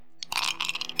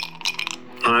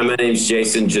Hi, my name's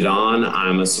Jason Jadon.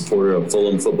 I'm a supporter of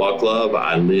Fulham Football Club.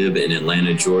 I live in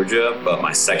Atlanta, Georgia, but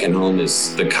my second home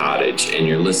is the Cottage, and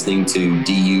you're listening to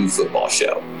DU Football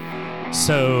Show.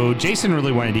 So Jason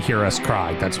really wanted to hear us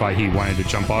cry. That's why he wanted to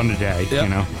jump on today, Yep. you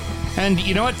know. And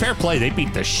you know what? Fair play. They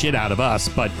beat the shit out of us,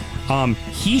 but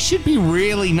he should be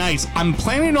really nice. I'm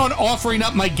planning on offering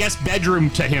up my guest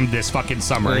bedroom to him this fucking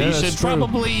summer. Yeah, He that's should true.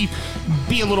 probably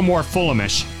be a little more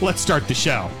Fulhamish. Let's start the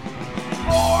show.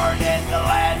 Born in the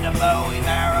land of Bowie,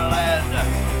 Maryland.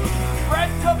 Bred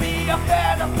to be a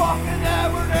fan of fucking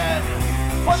Everton.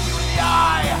 Punch you in the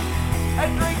eye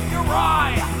and drink your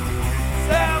rye.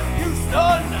 Sam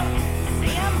Houston.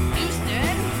 Sam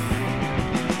Houston?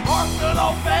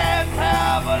 Arsenal fans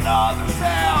have another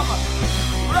Sam.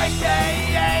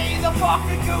 AKA the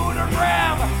fucking Gooner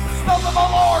Graham. Smells of a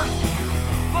lord.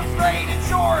 Looks great in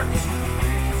shorts.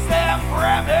 Sam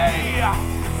Grammy.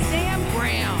 Sam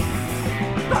Graham.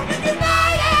 Fucking United!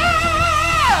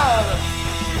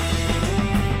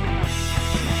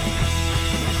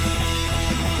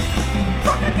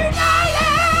 Fucking United!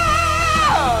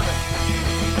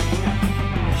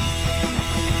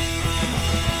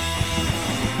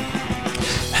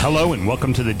 Hello and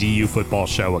welcome to the DU Football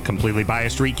Show, a completely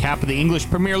biased recap of the English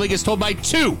Premier League as told by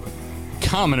two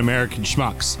common American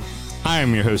schmucks. I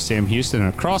am your host, Sam Houston,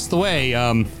 and across the way,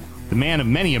 the man of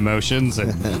many emotions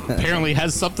and apparently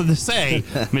has something to say,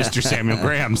 Mr. Samuel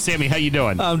Graham. Sammy, how you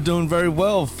doing? I'm doing very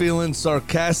well. Feeling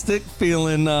sarcastic,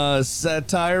 feeling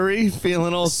satire-y,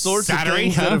 feeling all sorts of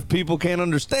things that if people can't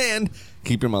understand,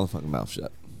 keep your motherfucking mouth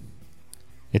shut.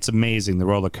 It's amazing the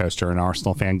roller coaster an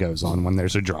Arsenal fan goes on when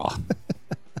there's a draw.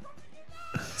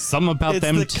 Something about It's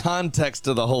them. the context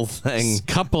of the whole thing.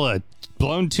 Couple of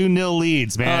blown 2-0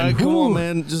 leads, man. Come Whew. on,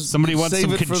 man. Just Somebody wants save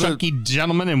some it for Kentucky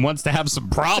gentleman and wants to have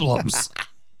some problems.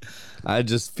 I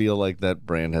just feel like that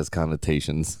brand has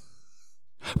connotations.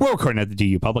 We're recording at the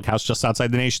DU Public House just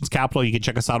outside the nation's capital. You can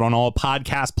check us out on all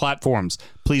podcast platforms.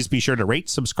 Please be sure to rate,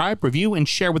 subscribe, review, and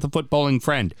share with a footballing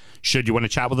friend. Should you want to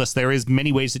chat with us, there is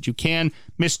many ways that you can.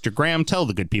 Mr. Graham, tell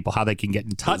the good people how they can get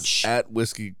in touch. At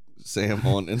Whiskey Sam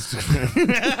on Instagram.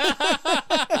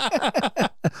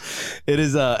 It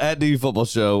is at DU Football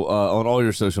Show on all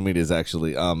your social medias,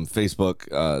 actually.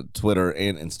 Facebook, Twitter,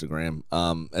 and Instagram,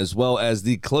 as well as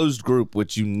the closed group,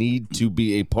 which you need to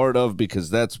be a part of because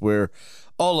that's where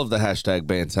all of the hashtag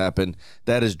bans happen.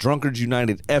 That is Drunkards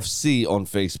United FC on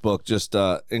Facebook. Just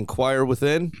inquire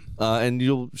within, and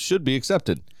you should be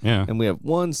accepted. Yeah. And we have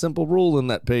one simple rule in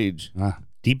that page.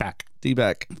 D-back.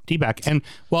 D-back. And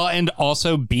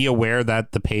also be aware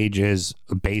that the page is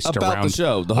based About around the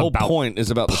show. The whole about point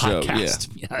is about the show. podcast.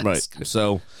 Yeah. Yes. Right.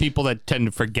 So People that tend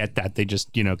to forget that, they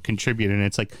just, contribute. And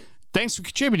it's like, thanks for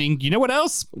contributing. You know what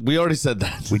else? we already said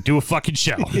that. We do a fucking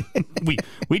show.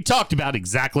 we talked about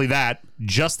exactly that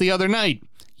just the other night.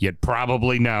 You'd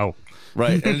probably know.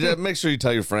 Right. And make sure you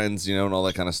tell your friends, and all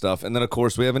that kind of stuff. And then, of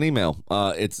course, we have an email.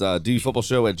 It's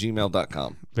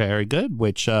dufootballshow@gmail.com. Very good.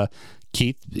 Which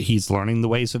Keith, he's learning the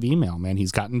ways of email, man.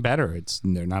 He's gotten better.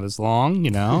 They're not as long,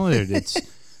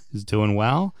 he's doing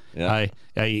well. Yeah.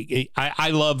 I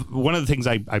love, one of the things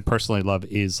I personally love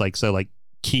is like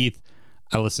Keith,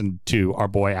 I listen to our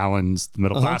boy Alan's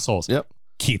Middle Class Souls. Yep.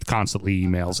 Keith constantly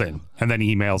emails in, and then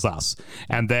he emails us.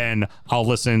 And then I'll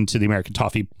listen to the American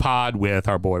Toffee Pod with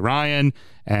our boy Ryan.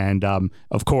 And,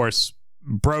 of course,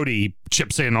 Brody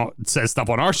chips in, says stuff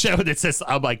on our show that says,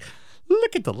 I'm like,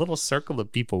 look at the little circle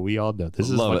of people we all know. This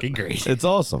is Love fucking it. great. It's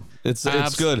awesome. It's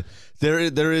good.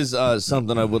 There is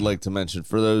something I would like to mention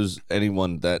for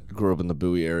anyone that grew up in the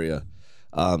Bowie area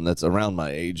that's around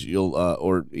my age, you'll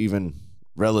or even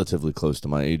relatively close to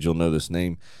my age, you'll know this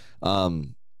name.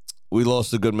 We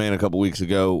lost a good man a couple weeks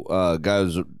ago. Guy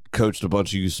who's coached a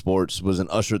bunch of youth sports, was an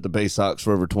usher at the Bay Sox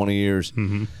for over 20 years.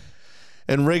 Mm-hmm.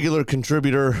 And regular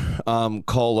contributor,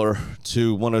 caller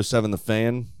to 107 The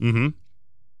Fan. Mm-hmm.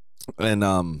 And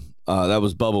that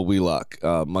was Bubba Wheelock,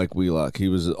 Mike Wheelock. He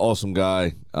was an awesome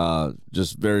guy,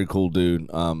 just very cool dude.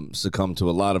 Succumbed to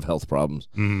a lot of health problems.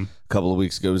 Mm-hmm. A couple of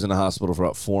weeks ago, he was in the hospital for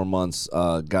about 4 months.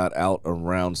 Got out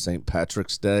around St.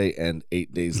 Patrick's Day, and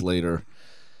 8 days later,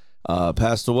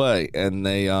 passed away. And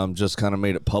they just kind of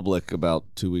made it public about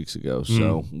 2 weeks ago.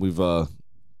 So we've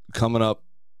coming up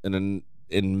in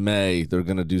May, they're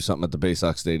going to do something at the Bay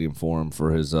Sox Stadium for him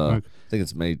for his. I think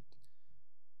it's May.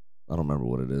 I don't remember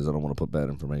what it is. I don't want to put bad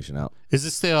information out. Is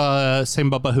this the same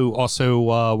Bubba who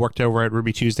also worked over at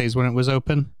Ruby Tuesdays when it was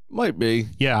open? Might be.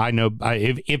 Yeah, I know.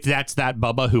 If that's that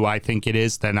Bubba who I think it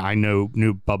is, then I knew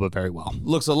Bubba very well.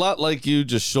 Looks a lot like you,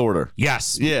 just shorter.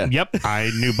 Yes. Yeah. Yep. I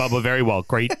knew Bubba very well.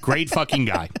 Great fucking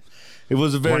guy. He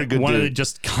was a very good one dude. of the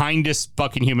just kindest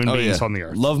fucking human beings on the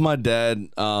earth. Love my dad.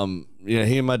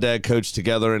 He and my dad coached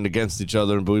together and against each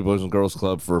other in Bowie Boys and Girls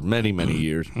Club for many, many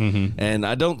years. And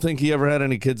I don't think he ever had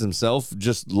any kids himself.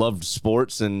 Just loved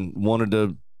sports and wanted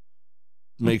to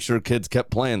make sure kids kept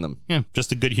playing them. Yeah,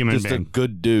 just a good human Just a being.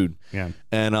 good dude. Yeah.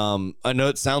 And I know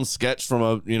it sounds sketch from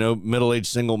a middle-aged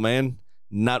single man.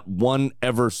 Not one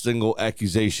ever single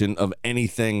accusation of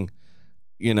anything,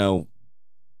 Yeah,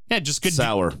 just good.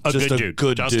 sour. A Just good a dude.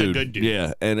 good Just dude. a good dude.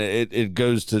 Yeah, and it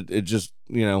goes to it just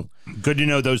Good to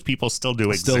know those people still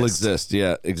do exist. still exist.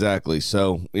 Yeah, exactly.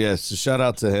 So so shout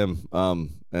out to him.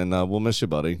 And we'll miss you,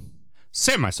 buddy.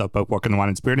 Sam and myself both work in the wine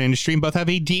and spirit industry and both have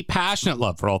a deep, passionate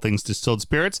love for all things distilled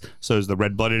spirits. So as the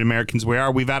red-blooded Americans we are,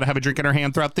 we've had to have a drink in our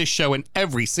hand throughout this show and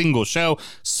every single show.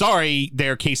 Sorry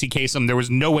there, Casey Kasem. There was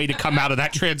no way to come out of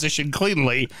that transition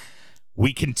cleanly.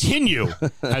 We continue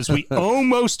as we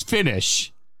almost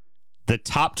finish the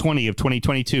top 20 of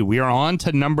 2022. We are on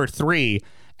to number 3.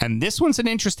 And this one's an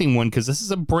interesting one because this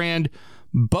is a brand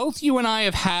both you and I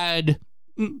have had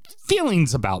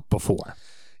feelings about before.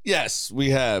 Yes,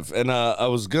 we have. And I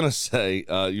was going to say,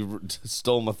 you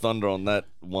stole my thunder on that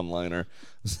one-liner.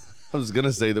 I was going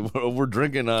to say that we're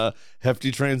drinking a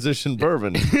hefty transition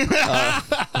bourbon. So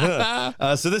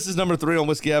this is number 3 on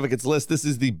Whiskey Advocate's list. This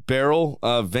is the Barrel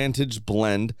Vantage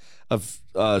blend of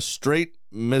straight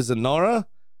Mizunara,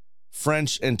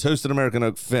 French, and toasted American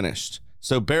oak finished.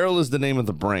 So Barrel is the name of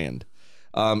the brand.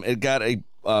 It got a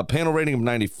panel rating of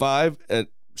 95.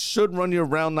 It should run you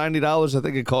around $90. I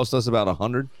think it cost us about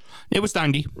 $100. It was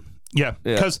 90. Yeah,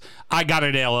 because I got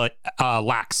it at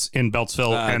Lax in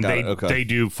Beltsville, and they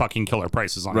do fucking killer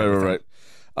prices on everything. Right.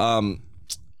 And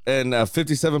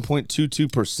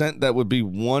 57.22%, that would be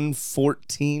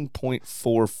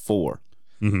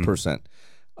 114.44%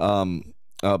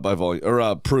 by volume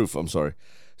or proof. I'm sorry.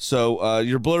 So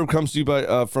your blurb comes to you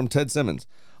by from Ted Simmons.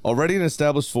 Already an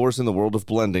established force in the world of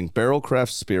blending, Barrel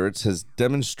Craft Spirits has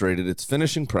demonstrated its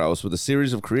finishing prowess with a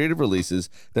series of creative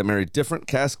releases that marry different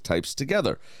cask types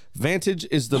together. Vantage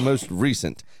is the most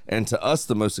recent, and to us,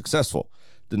 the most successful.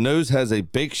 The nose has a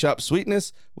bake shop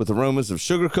sweetness with aromas of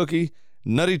sugar cookie,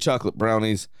 nutty chocolate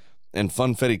brownies, and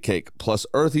funfetti cake, plus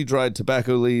earthy dried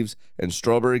tobacco leaves and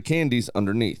strawberry candies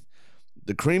underneath.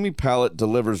 The creamy palate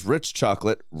delivers rich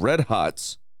chocolate, red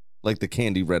hots, like the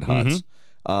candy red hots,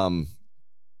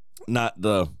 not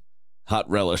the hot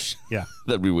relish. Yeah.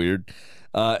 That'd be weird.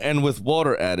 And with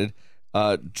water added,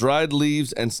 dried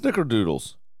leaves and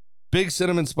snickerdoodles. Big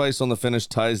cinnamon spice on the finish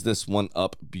ties this one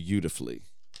up beautifully.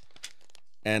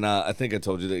 And I think I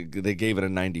told you they gave it a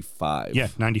 95. Yeah,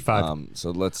 95. So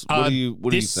let's. What do you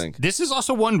think? This is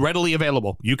also one readily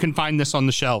available. You can find this on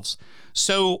the shelves.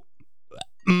 So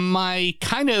my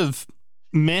kind of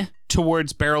meh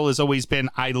towards Barrel has always been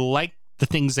I like the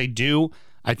things they do.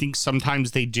 I think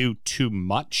sometimes they do too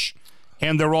much.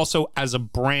 And they're also, as a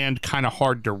brand, kind of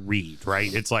hard to read,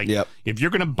 right? It's like, if you're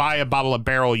going to buy a bottle of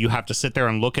Barrel, you have to sit there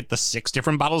and look at the 6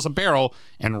 different bottles of Barrel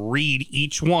and read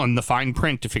each one, the fine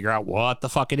print, to figure out what the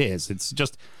fuck it is. It's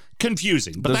just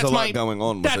confusing. But There's a lot going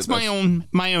on with that's my own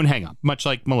hang up, much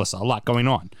like Melissa, a lot going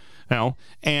on.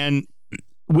 And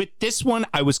with this one,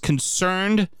 I was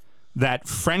concerned that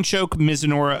French oak,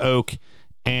 Mizunara oak,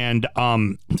 and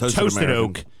toasted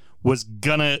oak was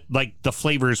gonna, like, the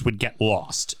flavors would get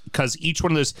lost because each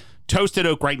one of those, toasted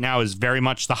oak right now is very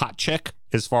much the hot chick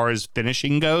as far as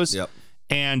finishing goes. Yep.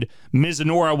 And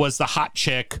Mizunara was the hot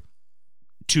chick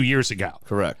 2 years ago.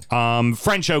 Correct.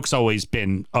 French oak's always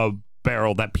been a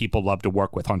barrel that people love to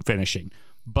work with on finishing,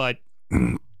 but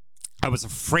I was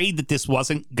afraid that this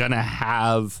wasn't gonna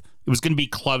have, it was gonna be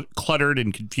cluttered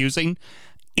and confusing.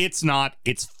 It's not.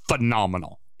 It's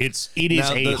phenomenal. It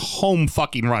is a home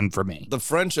fucking run for me. The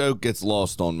French oak gets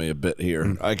lost on me a bit here.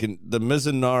 The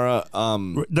Mizunara.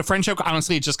 The French oak,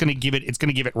 honestly, it's just going to give it. It's going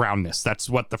to give it roundness. That's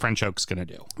what the French oak's going to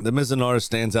do. The Mizunara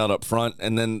stands out up front,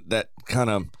 and then that kind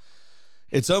of,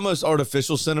 it's almost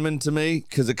artificial cinnamon to me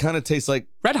because it kind of tastes like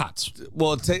Red Hots.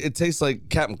 Well, it tastes like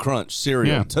Captain Crunch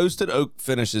cereal. Yeah. Toasted oak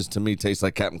finishes to me taste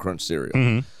like Captain Crunch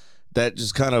cereal. That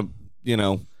just kind of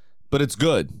but it's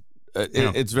good.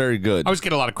 It's very good. I always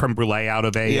get a lot of creme brulee out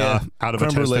of a creme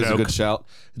toasted brulee is oak. a good shout.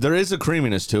 There is a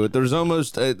creaminess to it. There's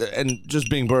almost and just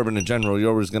being bourbon in general, you're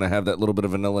always going to have that little bit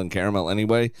of vanilla and caramel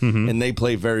anyway, and they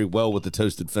play very well with the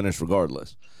toasted finish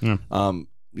regardless.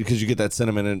 Because you get that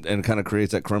cinnamon and kind of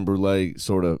creates that creme brulee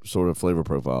sort of flavor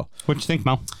profile. What do you think,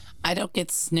 Mel? I don't get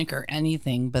snicker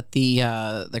anything, but the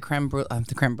creme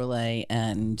brulee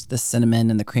and the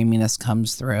cinnamon and the creaminess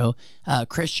comes through.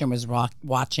 Christian was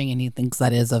watching, and he thinks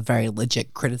that is a very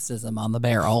legit criticism on the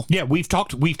barrel. Yeah, we've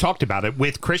talked about it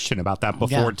with Christian about that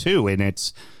before too, and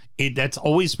it's that's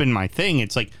always been my thing.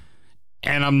 It's like,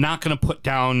 and I'm not going to put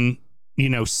down,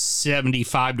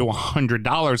 $75 to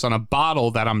 $100 on a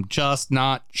bottle that I'm just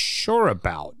not sure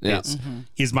about. Yeah.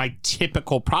 Is my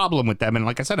typical problem with them. And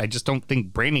like I said, I just don't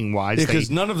think branding wise, because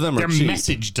none of them are their cheap.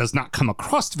 message does not come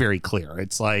across very clear.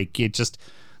 It's like,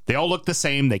 they all look the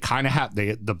same. They kind of have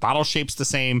the bottle shape's the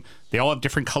same. They all have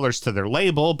different colors to their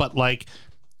label, but like,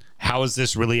 how is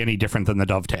this really any different than the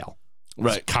Dovetail?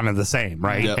 Right. It's kind of the same,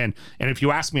 right? Yep. And if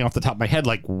you ask me off the top of my head,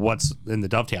 like, what's in the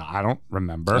Dovetail, I don't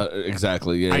remember.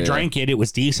 Exactly. Yeah. I drank it. It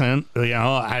was decent.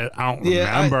 I don't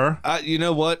Yeah, remember. you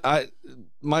know what?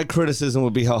 My criticism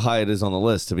would be how high it is on the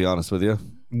list. To be honest with you,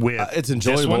 With it's this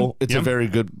enjoyable. one? It's Yep. a very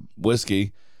good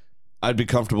whiskey. I'd be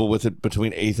comfortable with it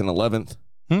between 8th and 11th.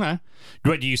 Okay.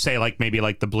 What do you say? Like maybe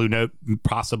like the Blue Note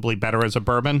possibly better as a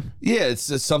bourbon? Yeah, it's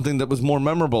just something that was more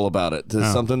memorable about it.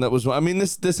 It's something that was. I mean,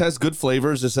 this has good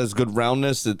flavors. This has good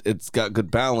roundness. It's got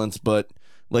good balance. But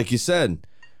like you said,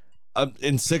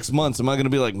 in 6 months, am I going to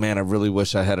be like, man, I really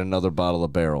wish I had another bottle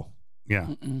of Barrel? Yeah.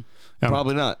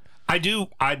 Probably not. I do.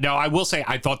 I will say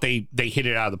I thought they hit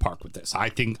it out of the park with this. I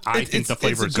think the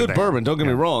flavors it's a good are there. bourbon. Don't get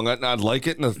me wrong. I like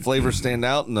it, and the flavors stand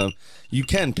out, and you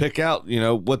can pick out,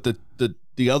 what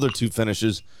the other two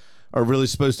finishes are really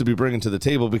supposed to be bringing to the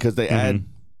table because they add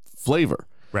flavor.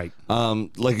 Right.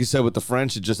 Like you said with the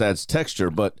French, it just adds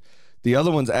texture, but the other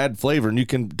ones add flavor, and you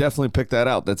can definitely pick that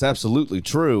out. That's absolutely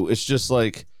true. It's just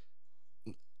like,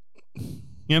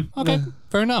 Yeah. Okay.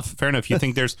 Fair enough. You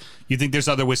think there's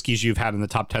other whiskeys you've had in the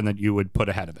top 10 that you would put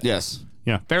ahead of it? yes.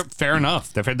 Yeah. Fair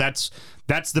enough.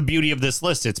 That's the beauty of this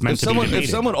list. It's meant to be debated. If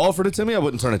someone offered it to me, I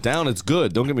wouldn't turn it down. It's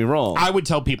good. Don't get me wrong. I would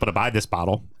tell people to buy this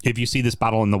bottle. If you see this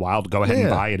bottle in the wild, go ahead and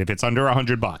Yeah. buy it. If it's under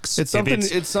 $100, It's something.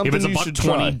 If It's something it's you should $120,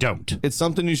 try. don't. It's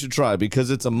something you should try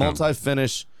because it's a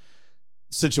multi-finish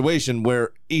situation where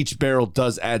each barrel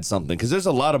does add something. Because there's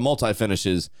a lot of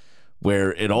multi-finishes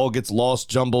where it all gets lost,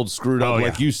 jumbled, screwed up, Oh,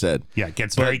 like yeah. you said. Yeah, it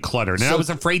gets very cluttered. And I was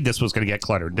afraid this was going to get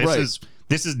cluttered.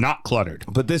 This is not cluttered.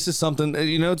 But this is something,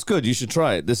 it's good. You should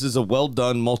try it. This is a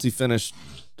well-done, multi-finished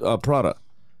product.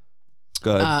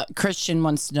 Go ahead. Christian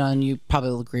wants to know, and you probably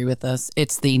will agree with us,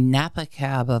 it's the Napa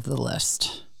Cab of the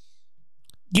list.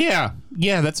 Yeah,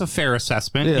 that's a fair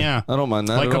assessment. Yeah. I don't mind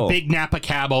that Like at a all. big Napa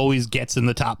Cab always gets in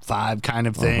the top 5 kind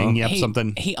of thing. Yep,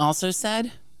 something. He also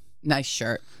said, nice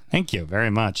shirt. Thank you very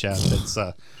much. Yeah, it's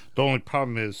the only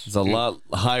problem is It's a lot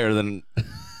higher than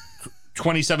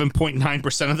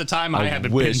 27.9% of the time I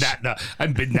haven't wish. been that.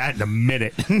 I've been that in a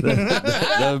minute.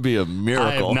 that would be a I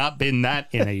miracle. have not been that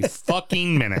in a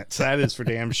fucking minute. That is for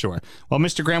damn sure. Well,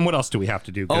 Mr. Graham, what else do we have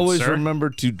to do? Good Always sir? remember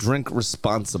to drink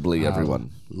responsibly,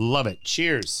 everyone. Love it.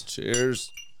 Cheers.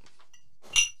 Cheers.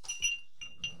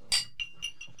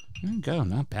 There you go.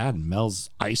 Not bad. Mel's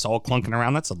ice all clunking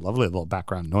around. That's a lovely little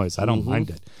background noise. I don't mind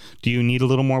it. Do you need a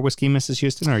little more whiskey, Mrs.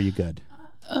 Houston, or are you good?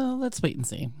 Let's wait and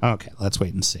see. Okay, let's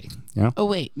wait and see. Yeah. Oh,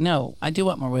 wait. No, I do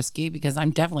want more whiskey because I'm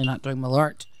definitely not doing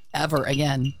Malort ever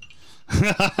again.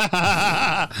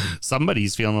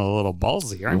 Somebody's feeling a little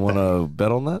ballsy, You aren't want they? to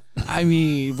bet on that? I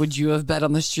mean, would you have bet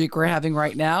on the streak we're having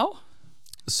right now?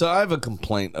 So I have a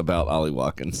complaint about Ollie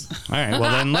Watkins. All right,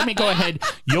 well then let me go ahead.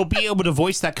 You'll be able to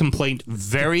voice that complaint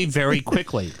very, very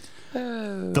quickly.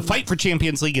 The fight for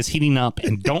Champions League is heating up,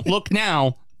 and don't look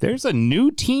now. There's a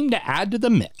new team to add to the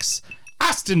mix.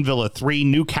 Aston Villa 3,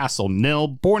 Newcastle 0,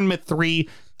 Bournemouth 3,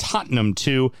 Tottenham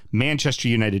 2, Manchester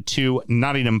United 2,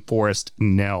 Nottingham Forest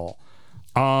 0.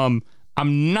 I'm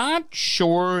not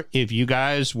sure if you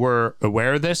guys were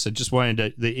aware of this. I just wanted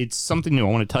to, it's something new.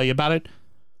 I want to tell you about it.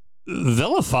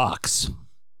 Villa Fox.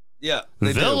 Yeah,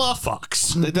 they Villa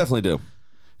Fox. do. They definitely do.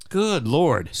 Good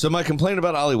Lord. So my complaint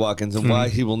about Ollie Watkins and why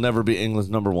he will never be England's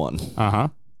number one. Uh-huh.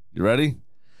 You ready?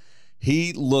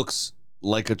 He looks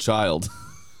like a child.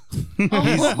 He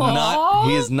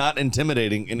is not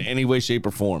intimidating in any way, shape,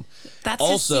 or form. That's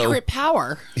Also- his secret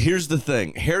power. Here's the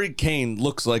thing. Harry Kane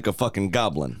looks like a fucking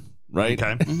goblin, right?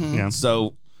 Okay. Yeah.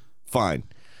 So, fine.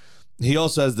 He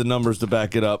also has the numbers to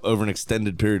back it up over an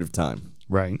extended period of time.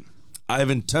 Right.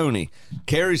 Ivan Toney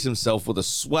carries himself with a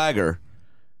swagger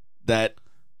that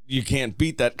you can't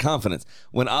beat that confidence.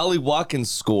 When Ollie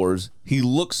Watkins scores, he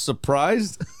looks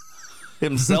surprised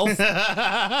himself. And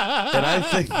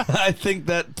I think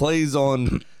that plays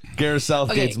on Gareth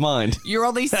Southgate's Okay. mind. You're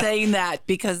only saying that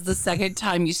because the second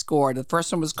time you scored, the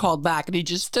first one was called back, and he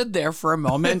just stood there for a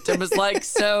moment and was like,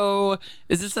 "So,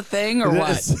 is this a thing or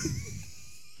what?"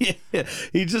 Yeah,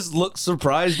 he just looks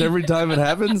surprised every time it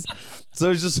happens.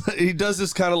 So he does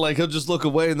this kind of like, he'll just look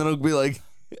away and then he'll be like,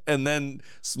 and then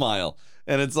smile.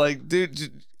 And it's like,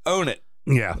 dude, own it.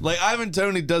 Yeah. Like Ivan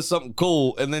Toney does something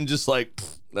cool and then just like,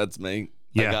 "Pfft, that's me."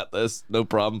 Yeah. I got this. No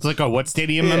problem. It's like, oh, what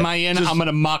stadium am I in? I'm going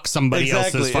to mock somebody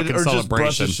else's fucking or just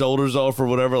brush celebration. his shoulders off or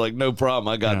whatever. Like, no problem.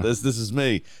 I got this. This is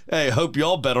me. Hey, hope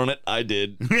y'all bet on it. I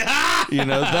did. You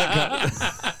know,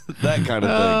 that kind of thing.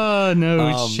 Oh,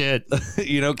 no shit.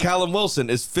 You know, Callum Wilson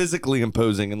is physically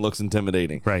imposing and looks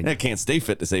intimidating. Right. And can't stay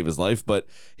fit to save his life, but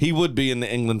he would be in the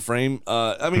England frame.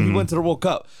 I mean, he went to the World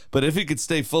Cup, but if he could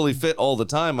stay fully fit all the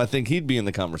time, I think he'd be in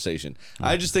the conversation.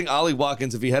 I just think Ollie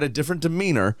Watkins, if he had a different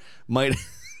demeanor, might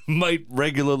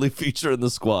regularly feature in the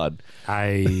squad.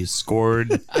 I scored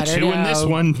 2 in this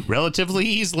one relatively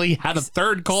easily. Had a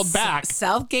third called back.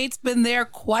 Southgate's been there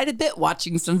quite a bit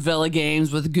watching some Villa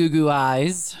games with goo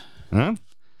eyes. Huh?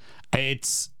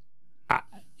 It's,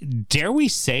 dare we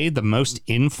say, the most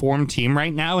informed team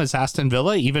right now is Aston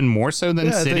Villa, even more so than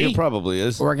Yeah, I City. think it probably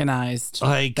is. Organized.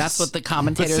 Like, That's what the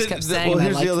commentators kept saying. Well, I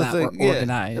here's like the other that. thing. We're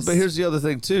organized. But here's the other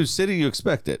thing too. City, you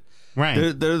expect it. Right.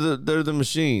 They're the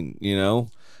machine. You know.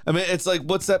 I mean, it's like,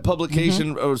 what's that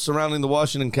publication surrounding the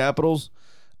Washington Capitals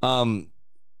that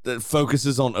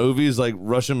focuses on Ovies, like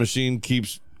Russian machine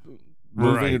keeps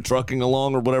moving Right. and trucking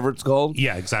along or whatever it's called.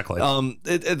 Yeah, exactly.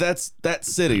 That's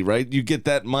City, right? You get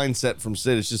that mindset from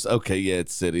City. It's just, okay, yeah,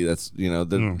 it's City. That's, you know,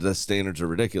 the standards are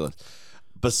ridiculous.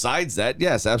 Besides that,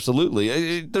 yes,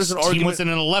 absolutely. There's an Team argument. was in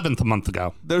an 11th a month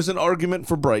ago. There's an argument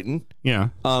for Brighton. Yeah.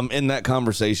 In that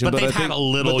conversation, But they've I think, had a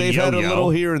little but they've had a yo-yo. little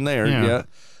here and there, Yeah. yeah.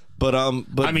 But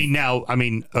I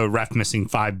mean, a ref missing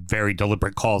 5 very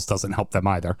deliberate calls doesn't help them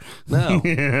either. no,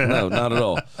 not at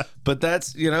all. But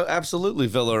that's, you know, absolutely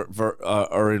Villa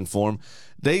are in form.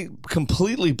 They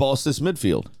completely bossed this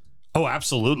midfield Oh,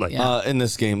 absolutely. in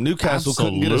this game. Newcastle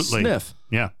couldn't get a sniff.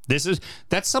 Yeah.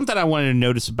 That's something I wanted to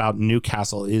notice about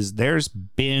Newcastle is there's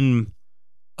been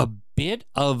a bit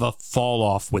of a fall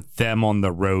off with them on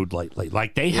the road lately.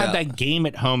 Like they had that game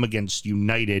at home against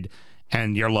United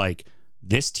and you're like,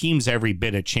 this team's every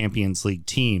bit a Champions League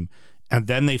team. And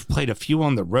then they've played a few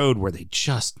on the road where they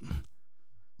just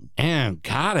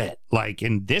got it. Like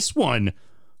in this one,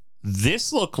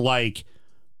 this looked like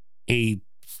a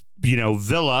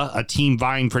Villa, a team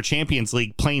vying for Champions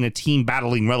League, playing a team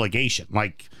battling relegation.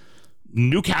 Like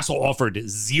Newcastle offered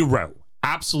zero,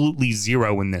 absolutely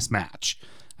zero in this match.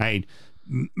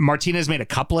 Martinez made a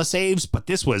couple of saves, but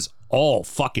this was all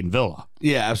fucking Villa.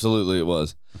 Yeah, absolutely it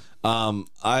was.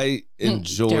 I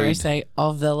enjoyed. Dare I say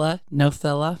all Villa, no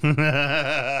Villa?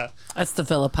 That's the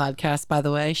Villa podcast, by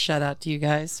the way. Shout out to you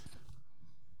guys.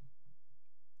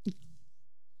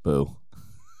 Boo.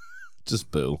 Just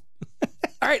boo.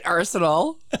 All right,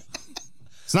 Arsenal.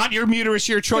 It's not your mute or it's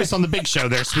your choice on the big show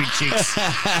there, sweet cheeks.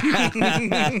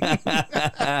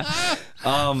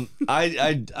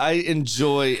 I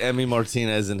enjoy Emi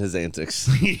Martinez and his antics.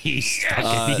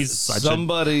 He's such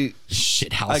Somebody a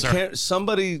shithouser.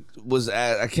 Somebody was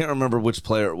I can't remember which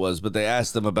player it was, but they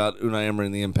asked them about Unai Emery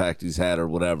and the impact he's had or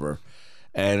whatever.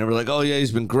 And they were like, "Oh yeah,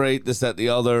 he's been great, this, that, the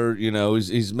other, you know,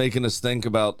 he's making us think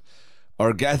about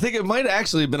our guy." I think it might have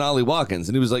actually been Ollie Watkins.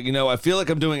 And he was like, "You know, I feel like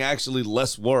I'm doing actually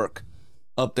less work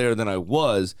up there than I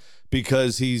was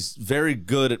because he's very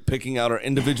good at picking out our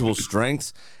individual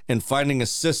strengths and finding a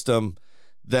system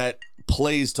that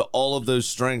plays to all of those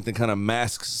strengths and kind of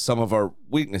masks some of our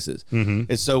weaknesses."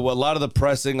 And so a lot of the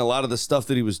pressing, a lot of the stuff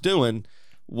that he was doing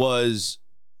was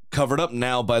covered up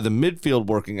now by the midfield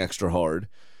working extra hard.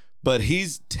 But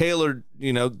he's tailored,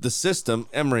 you know, the system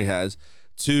Emery has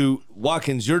to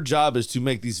Watkins. Your job is to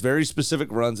make these very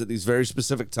specific runs at these very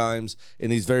specific times in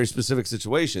these very specific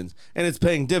situations, and it's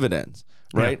paying dividends,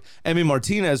 right? Yeah. Emi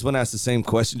Martinez, when asked the same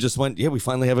question, just went, "Yeah, we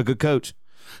finally have a good coach."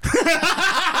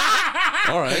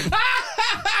 All right.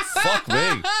 Fuck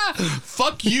me.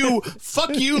 Fuck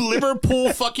you,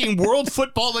 Liverpool fucking world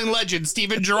footballing legend,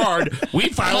 Steven Gerrard. We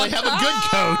finally have a good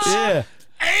coach. Yeah.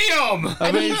 Damn!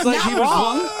 I mean, it's like he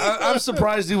was. I'm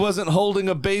surprised he wasn't holding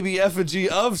a baby effigy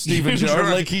of Steven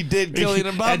Gerrard like he did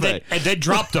Kylian Mbappe. And then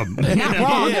dropped him. Not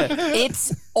wrong.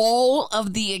 It's all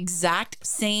of the exact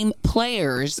same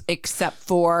players except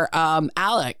for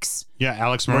Alex. Yeah,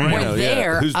 Alex Moreno. We're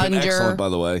there Who's been under, excellent, by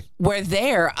the way. We're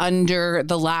there under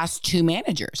the last 2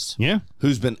 managers. Yeah.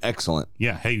 Who's been excellent.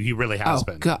 Yeah, hey, he really has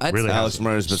been. God. Really Alex has been.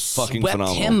 Moreno's been fucking Swept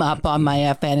phenomenal. him up on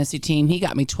my fantasy team. He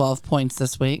got me 12 points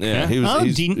this week. Yeah, he was.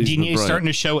 He's been Digne's brilliant. starting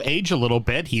to show age a little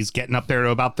bit. He's getting up there to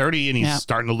about 30, and he's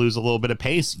starting to lose a little bit of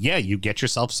pace. Yeah, you get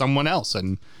yourself someone else,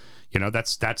 and You know,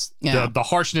 that's Yeah. the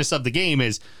harshness of the game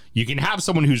is you can have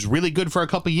someone who's really good for a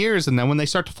couple of years, and then when they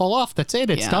start to fall off, that's it.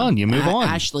 It's done. You move on.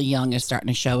 Ashley Young is starting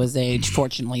to show his age.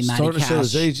 Fortunately, Matty Starting to show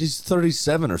his Cash. age. He's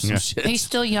 37 or some shit. He's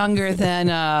still younger than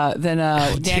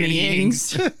Danny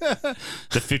Ings. The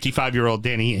 55-year-old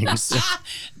Danny Ings.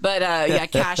 But yeah,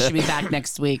 Cash should be back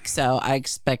next week. So I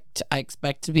expect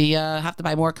to be have to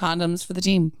buy more condoms for the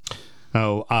team.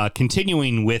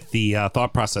 Continuing with the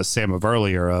thought process, Sam, of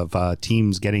earlier of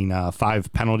teams getting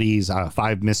 5 penalties,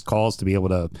 5 missed calls to be able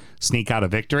to sneak out a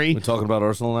victory. We're talking about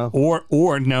Arsenal now? Or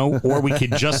we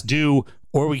could just do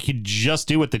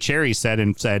what the Cherry said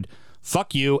and said,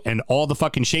 fuck you and all the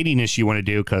fucking shadiness you want to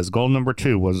do, because goal number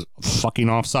 2 was fucking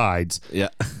offsides. Yeah.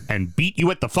 And beat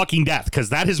you at the fucking death, because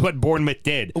that is what Bournemouth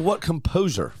did. What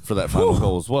composure for that final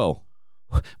goal as well.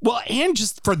 Well, and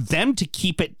just for them to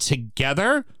keep it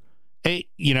together.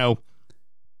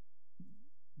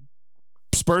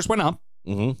 Spurs went up,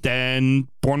 then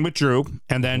Bournemouth drew,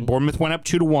 and then Bournemouth went up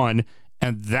 2-1.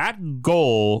 And that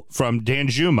goal from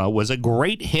Danjuma was a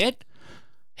great hit.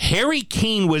 Harry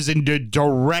Kane was in the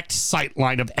direct sight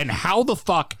line of, and how the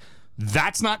fuck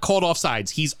that's not called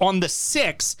offsides? He's on the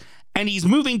 6 and he's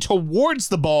moving towards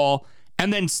the ball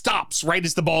and then stops right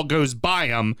as the ball goes by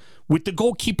him with the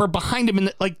goalkeeper behind him.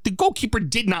 And the goalkeeper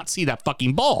did not see that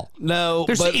fucking ball. No,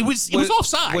 but it was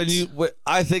offsides.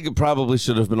 I think it probably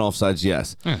should have been offsides,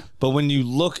 yes. But when you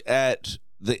look at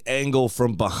the angle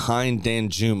from behind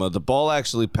Danjuma, the ball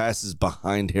actually passes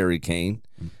behind Harry Kane,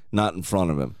 not in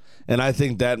front of him. And I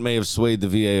think that may have swayed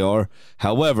the VAR.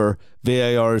 However,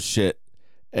 VAR is shit.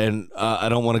 And I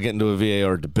don't want to get into a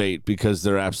VAR debate because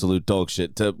they're absolute dog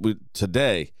shit.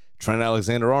 Today, Trent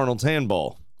Alexander-Arnold's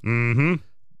handball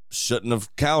shouldn't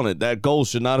have counted. That goal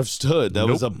should not have stood. That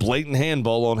was a blatant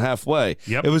handball on halfway.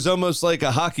 Yep. It was almost like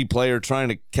a hockey player trying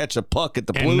to catch a puck at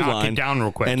the blue line. Knock it down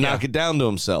real quick. And knock it down to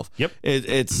himself. Yep.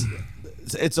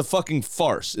 It's a fucking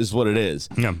farce is what it is.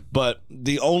 Yeah. But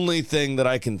the only thing that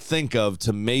I can think of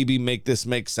to maybe make this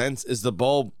make sense is the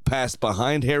ball passed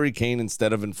behind Harry Kane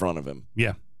instead of in front of him.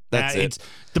 Yeah. That's it.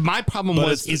 My problem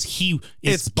it's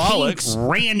bollocks. Kane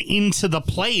ran into the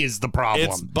play is the problem.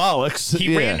 It's bollocks.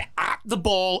 He ran at the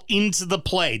ball into the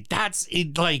play. That's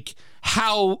it. Like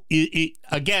how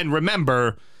again,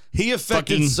 remember, he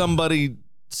affected somebody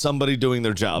doing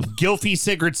their job. Gylfi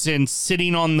Sigurdsson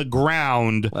sitting on the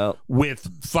ground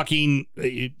with fucking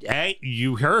hey,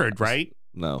 you heard, right?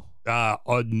 No.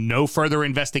 No further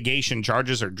investigation.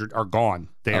 Charges are gone.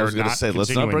 They I was are going to not say, let's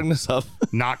continuing. not bring this up.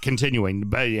 Not continuing,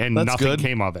 and That's nothing good.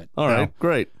 came of it. All right,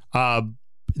 great.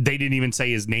 They didn't even say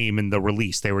his name in the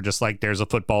release. They were just like, there's a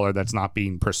footballer that's not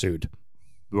being pursued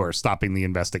or stopping the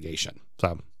investigation.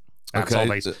 So that's all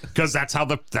they, because that's how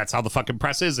the fucking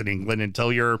press is in England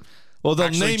until you're Well, they'll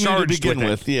actually name you to charged begin with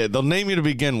with. Yeah, they'll name you to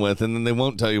begin with, and then they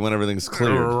won't tell you when everything's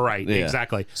cleared. Right, Yeah.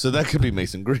 exactly. So that could be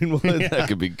Mason Greenwood. That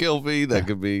could be Gylfi. That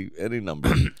could be any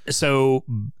number. So,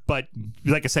 but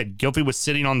like I said, Gylfi was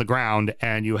sitting on the ground,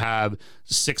 and you have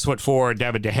 6'4"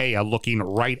 David De Gea looking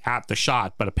right at the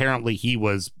shot, but apparently he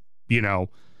was,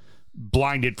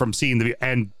 blinded from seeing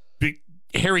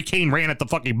Harry Kane ran at the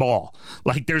fucking ball.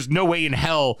 Like, there's no way in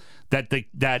hell that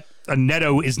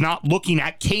Neto is not looking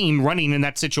at Kane running in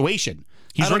that situation.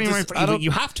 He's running right in front of you.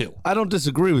 You have to. I don't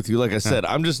disagree with you. Like I said,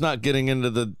 I'm just not getting into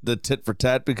the tit for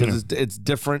tat because it's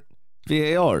different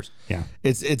VARs. Yeah.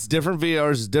 It's different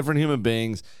VARs. It's different human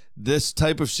beings. This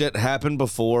type of shit happened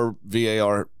before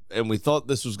VAR, and we thought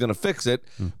this was going to fix it,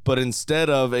 but instead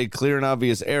of a clear and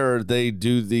obvious error, they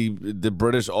do the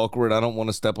British awkward, I don't want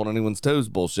to step on anyone's toes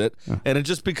bullshit, and it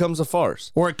just becomes a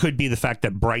farce. Or it could be the fact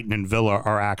that Brighton and Villa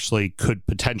could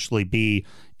potentially be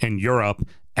in Europe,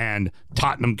 and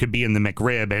Tottenham could be in the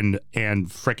McRib, and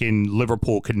frickin'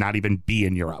 Liverpool could not even be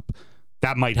in Europe.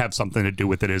 That might have something to do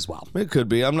with it as well. It could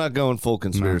be. I'm not going full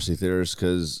conspiracy theorist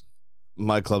because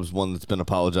my club's one that's been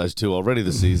apologized to already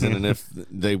this season, and if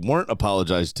they weren't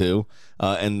apologized to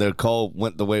and their call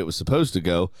went the way it was supposed to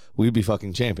go, we'd be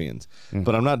fucking champions.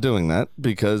 But I'm not doing that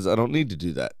because I don't need to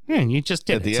do that. Yeah, you just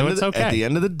did it, so it's okay. At the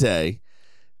end of the day,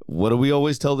 what do we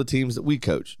always tell the teams that we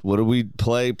coached? What do we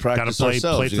practice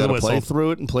ourselves? You got to play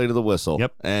through it and play to the whistle.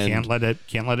 Yep, and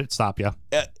can't let it stop you.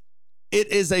 It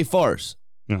is a farce.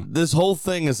 Yeah. This whole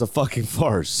thing is a fucking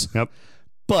farce. Yep.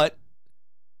 But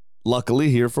luckily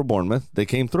here for Bournemouth, they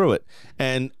came through it.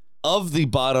 And of the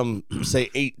bottom, say,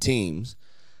 8 teams,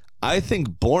 I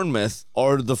think Bournemouth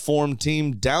are the form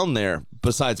team down there,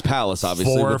 besides Palace,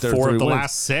 obviously. Four with their of 3 the wins.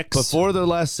 last 6. But 4 of their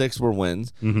last 6 were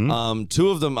wins. 2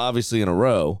 of them, obviously, in a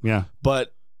row. Yeah.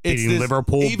 But it's beating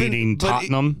Liverpool, beating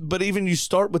Tottenham. But even you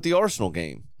start with the Arsenal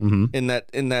game in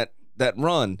that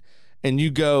run, and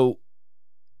you go,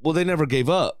 well, they never gave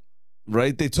up.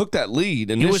 right? They took that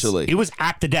lead initially. It was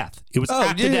at the death. It was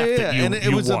at the death that you, and it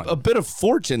you was won. a bit of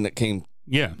fortune that came.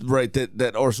 Yeah. Right,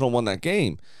 that Arsenal won that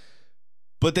game.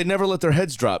 But they never let their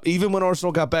heads drop. Even when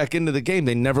Arsenal got back into the game,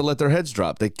 they never let their heads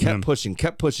drop. They kept pushing.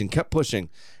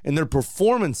 And their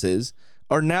performances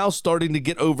are now starting to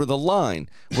get over the line.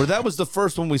 Where that was the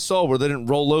first one we saw where they didn't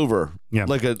roll over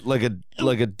like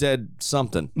a dead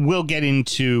something. We'll get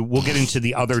into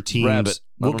the other teams. Rabbit.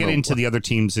 We'll get into the other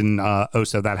teams in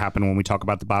OSO that happened when we talk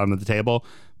about the bottom of the table.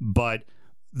 But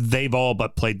they've all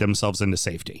but played themselves into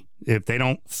safety. If they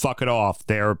don't fuck it off,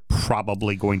 they're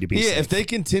probably going to be safe. If they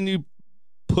continue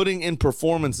putting in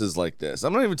performances like this,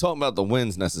 I'm not even talking about the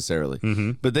wins necessarily,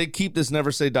 but they keep this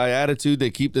never say die attitude, they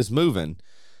keep this moving,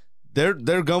 they're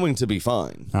going to be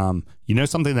fine. You know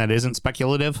something that isn't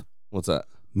speculative? What's that?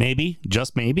 Maybe,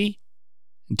 just maybe,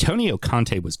 Antonio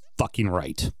Conte was fucking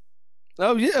right.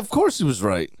 Oh, yeah, of course he was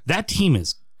right. That team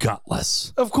is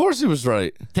gutless. Of course he was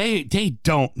right. They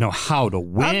don't know how to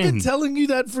win. I've been telling you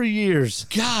that for years.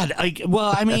 God,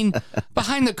 I mean,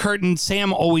 behind the curtain,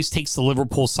 Sam always takes the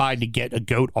Liverpool side to get a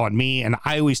goat on me, and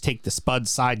I always take the Spud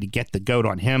side to get the goat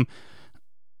on him.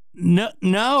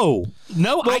 No,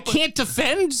 I can't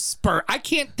defend Spurs. I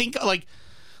can't think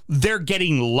they're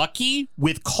getting lucky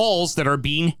with calls that are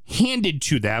being handed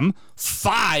to them.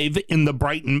 5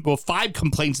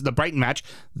 complaints in the Brighton match.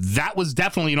 That was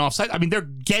definitely an offside. I mean, they're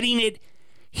getting it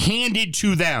handed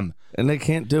to them. And they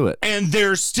can't do it. And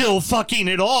they're still fucking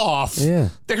it off. Yeah.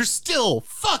 They're still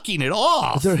fucking it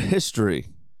off. Their history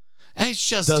It's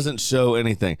just doesn't show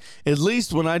anything. At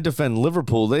least when I defend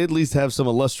Liverpool, they at least have some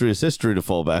illustrious history to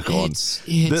fall back on. It's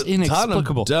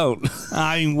inexplicable.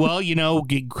 Tottenham don't.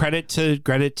 Give credit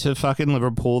to fucking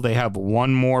Liverpool. They have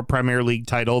one more Premier League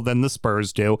title than the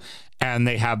Spurs do, and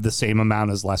they have the same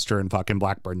amount as Leicester and fucking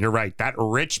Blackburn. You're right. That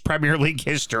rich Premier League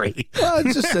history. Well,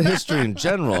 it's just the history in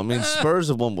general. I mean, Spurs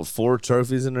have won 4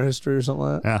 trophies in their history or something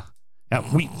like that. Yeah.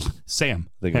 Sam.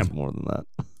 I think it's more than that.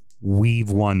 We've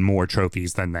won more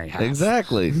trophies than they have.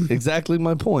 Exactly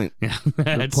my point. Yeah,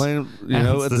 they're playing,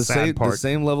 at the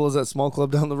same level as that small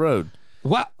club down the road.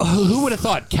 Well, who would have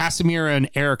thought Casemiro and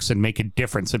Eriksen make a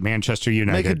difference at Manchester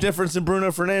United? Make a difference in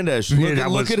Bruno Fernandes.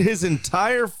 Look at his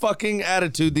entire fucking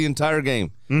attitude the entire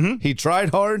game. Mm-hmm. He tried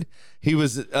hard. He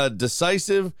was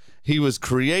decisive. He was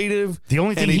creative. The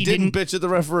only thing he didn't bitch at the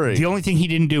referee. The only thing he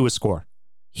didn't do was score.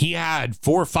 He had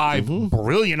 4 or 5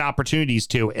 brilliant opportunities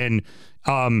to, and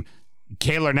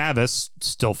Keylor Navas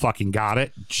still fucking got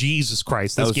it. Jesus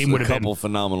Christ, this game would have been a couple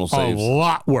phenomenal saves. A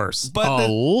lot worse. But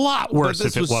lot worse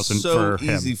if it wasn't so for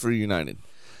him. Easy for United.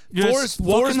 Forrest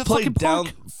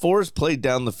played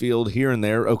down the field here and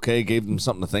there. Okay, gave them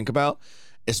something to think about,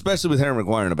 especially with Harry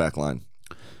Maguire in the back line.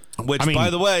 Which, by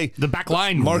the way, the back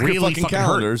line mark really your fucking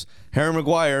calendars. Hurt. Harry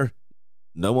Maguire,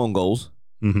 no own goals,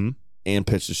 and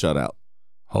pitched a shutout.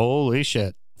 Holy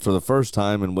shit. For the first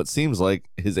time in what seems like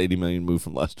his 80 million move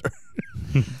from Leicester.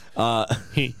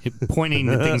 He pointing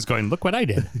to things going, look what I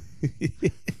did.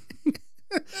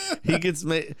 He gets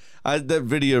made. That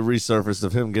video resurfaced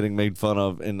of him getting made fun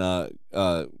of in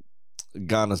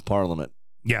Ghana's parliament.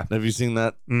 Yeah. Have you seen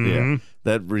that? Mm-hmm. Yeah.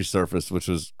 That resurfaced, which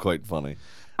was quite funny.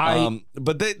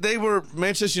 But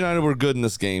Manchester United were good in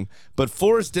this game, but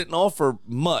Forest didn't offer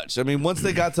much. I mean, once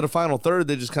they got to the final third,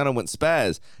 they just kind of went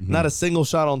spaz. Not a single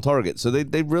shot on target. So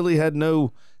they really had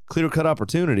no clear-cut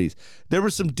opportunities. There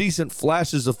were some decent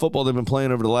flashes of football they've been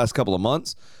playing over the last couple of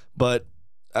months, but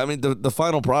I mean, the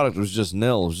final product was just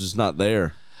nil. It was just not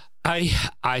there.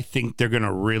 I think they're going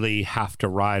to really have to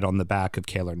ride on the back of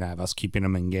Keylor Navas, keeping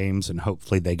them in games, and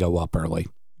hopefully they go up early.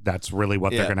 That's really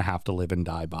what they're going to have to live and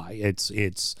die by.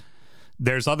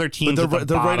 There's other teams. But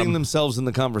they're writing themselves in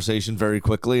the conversation very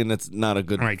quickly, and it's not a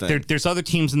good thing. There's other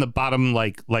teams in the bottom,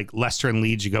 like Leicester and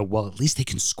Leeds. You go, well, at least they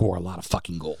can score a lot of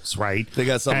fucking goals, right? They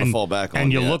got something to fall back on.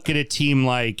 And you look at a team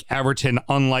like Everton,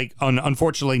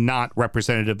 unfortunately not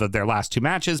representative of their last 2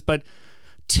 matches, but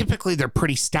typically they're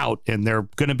pretty stout and they're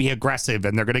going to be aggressive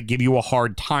and they're going to give you a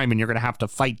hard time and you're going to have to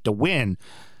fight to win.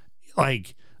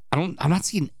 I'm not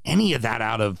seeing any of that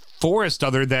out of Forest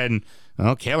other than,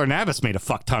 Keylor Navas made a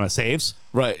fuck ton of saves.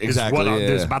 Right, exactly.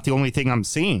 There's about the only thing I'm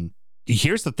seeing.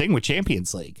 Here's the thing with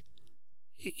Champions League.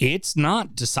 It's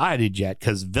not decided yet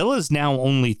because Villa's now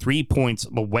only 3 points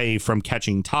away from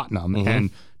catching Tottenham,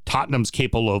 and Tottenham's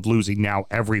capable of losing now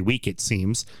every week, it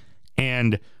seems.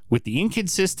 And with the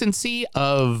inconsistency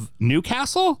of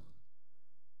Newcastle,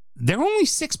 they're only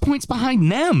 6 points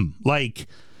behind them.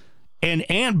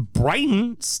 And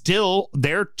Brighton still,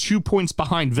 they're 2 points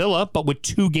behind Villa, but with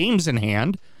 2 games in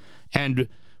hand. And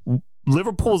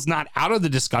Liverpool's not out of the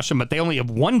discussion, but they only have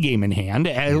 1 game in hand.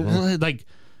 And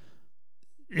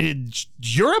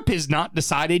Europe is not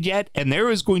decided yet, and there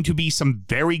is going to be some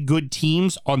very good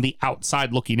teams on the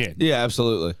outside looking in. Yeah,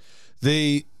 absolutely.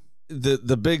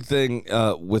 The big thing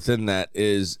within that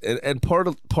is, and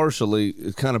partially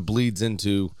it kind of bleeds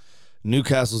into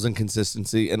Newcastle's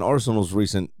inconsistency and Arsenal's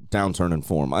recent downturn in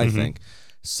form. I think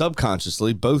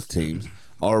subconsciously both teams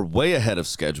are way ahead of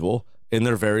schedule in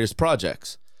their various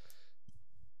projects.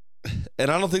 And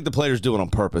I don't think the players do it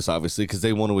on purpose, obviously, because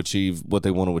they want to achieve what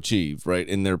they want to achieve, right,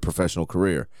 in their professional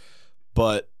career.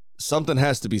 But something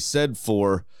has to be said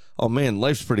for, oh, man,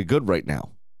 life's pretty good right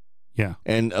now. Yeah.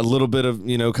 And a little bit of,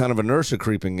 kind of inertia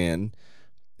creeping in.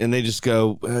 And they just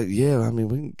go, yeah, I mean,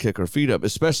 we can kick our feet up,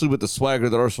 especially with the swagger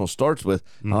that Arsenal starts with.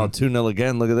 Mm-hmm. Oh, 2-0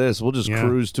 again. Look at this. We'll just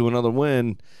cruise to another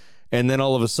win. And then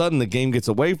all of a sudden the game gets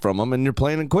away from them and you're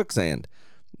playing in quicksand.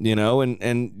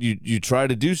 And you try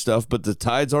to do stuff, but the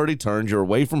tide's already turned. You're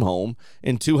away from home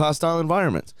in two hostile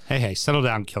environments. Hey, settle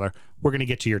down, killer. We're going to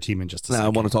get to your team in just a second. I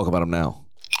want to talk about them now.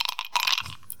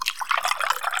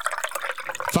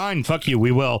 Fine, fuck you,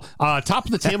 we will. Top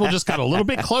of the table just got a little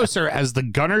bit closer as the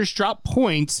Gunners drop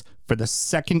points for the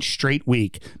second straight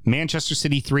week. Manchester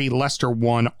City 3, Leicester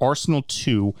 1, Arsenal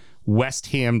 2, West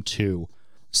Ham 2.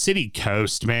 City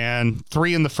coast, man.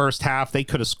 3 in the first half. They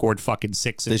could have scored fucking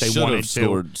 6 if they wanted to.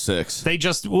 Scored 6. They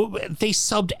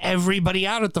subbed everybody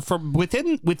out at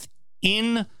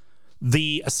within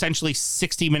the essentially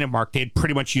 60-minute mark. They had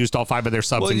pretty much used all 5 of their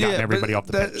subs and gotten everybody off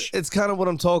the pitch. It's kind of what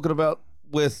I'm talking about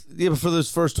with, but for those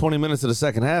first 20 minutes of the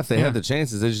second half, they had the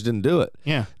chances. They just didn't do it.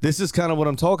 Yeah. This is kind of what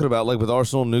I'm talking about. Like with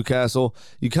Arsenal and Newcastle,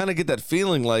 you kind of get that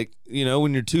feeling like,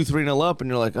 when you're 2-3-0 up and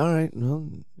you're like, all right, well,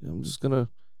 I'm just going to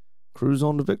cruise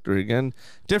on to victory again.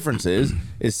 Difference is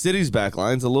City's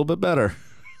backline's a little bit better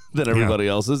than everybody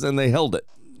else's, and they held it,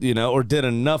 or did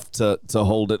enough to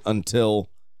hold it until,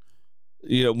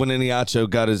 when Iheanacho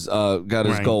got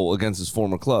his goal against his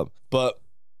former club. But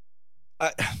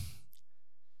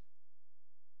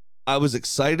I was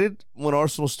excited when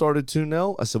Arsenal started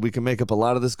 2-0. I said we can make up a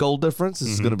lot of this goal difference. This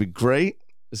is going to be great.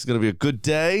 This is going to be a good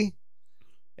day.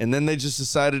 And then they just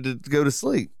decided to go to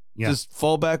sleep. Yeah. Just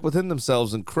fall back within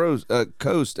themselves and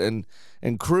coast and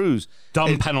cruise.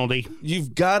 Dumb penalty.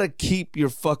 You've got to keep your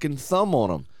fucking thumb on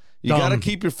them. You got to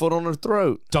keep your foot on their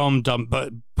throat. Dumb.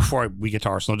 But before we get to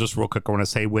Arsenal, just real quick, I want to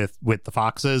say with the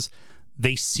Foxes,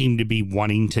 they seem to be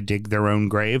wanting to dig their own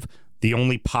grave. The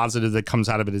only positive that comes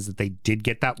out of it is that they did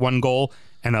get that one goal.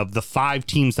 And of the 5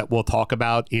 teams that we'll talk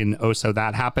about in So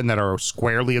That Happened that are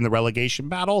squarely in the relegation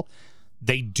battle,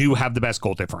 they do have the best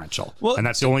goal differential. Well, and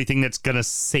that's the only thing that's going to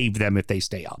save them if they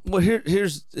stay up. Well,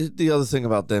 here's the other thing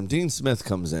about them. Dean Smith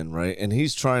comes in, right? And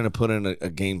he's trying to put in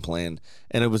a game plan.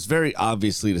 And it was very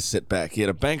obviously to sit back. He had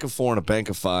a bank of 4 and a bank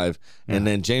of 5. And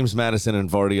then James Maddison and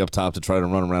Vardy up top to try to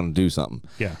run around and do something.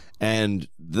 Yeah. And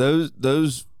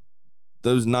those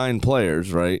 9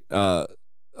 players, right?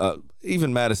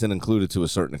 Even Maddison included to a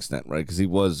certain extent, right? Because he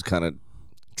was kind of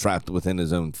trapped within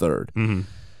his own third.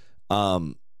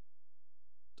 Mm-hmm.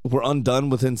 We're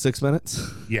undone within 6 minutes.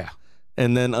 Yeah.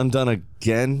 And then undone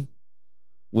again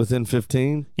within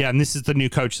 15. Yeah, and this is the new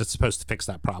coach that's supposed to fix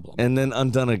that problem. And then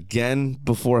undone again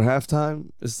before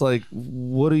halftime. It's like,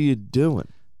 what are you doing?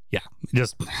 Yeah.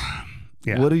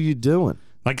 What are you doing?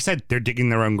 Like I said, they're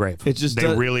digging their own grave.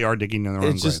 They really are digging their own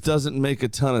grave. It just doesn't make a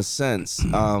ton of sense.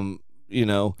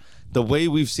 The way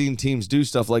we've seen teams do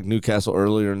stuff like Newcastle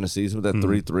earlier in the season with that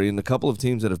 3-3 and a couple of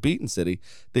teams that have beaten City,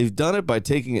 they've done it by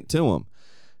taking it to them.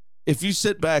 If you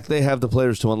sit back, they have the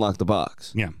players to unlock the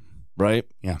box. Yeah. Right?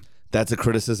 Yeah. That's a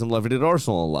criticism levied at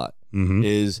Arsenal a lot. Mm-hmm.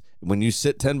 Is when you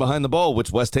sit 10 behind the ball,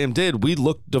 which West Ham did, we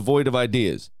looked devoid of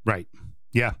ideas. Right.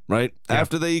 Yeah. Right? Yeah.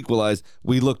 After they equalized,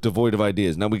 we looked devoid of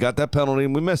ideas. Now, we got that penalty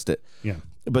and we missed it. Yeah.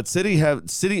 But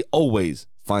City always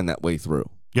find that way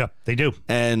through. Yeah, they do.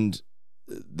 And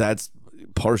that's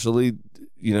partially,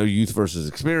 youth versus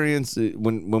experience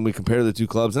when we compare the two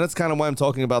clubs. And that's kind of why I'm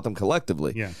talking about them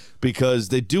collectively. Yeah. Because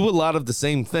they do a lot of the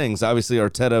same things. Obviously,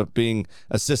 Arteta being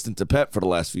assistant to Pep for the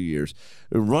last few years,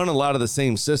 run a lot of the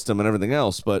same system and everything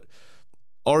else. But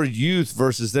our youth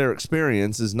versus their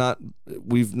experience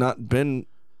we've not been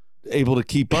able to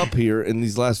keep up here in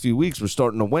these last few weeks. We're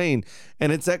starting to wane,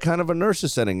 and it's that kind of inertia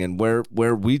setting in where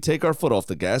we take our foot off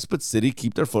the gas, but City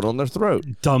keep their foot on their throat.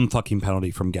 Dumb fucking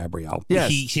penalty from Gabriel.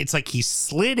 Yes. It's like he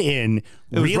slid in,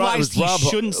 realized he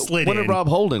shouldn't slid in. When did Rob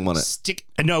Holding win it?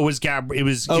 No, it was Gab.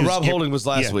 Rob Holding was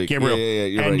last week. Gabriel. Yeah,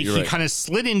 you're and right. he kind of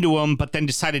slid into him, but then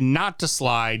decided not to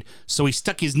slide, so he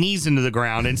stuck his knees into the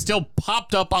ground and still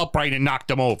popped up upright and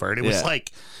knocked him over. And it was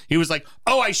like, he was like,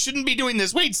 oh, I shouldn't be doing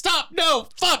this. Wait, stop. No,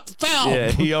 fuck. fell.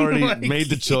 Yeah, he already Like, made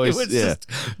the choice. it was Yeah. just,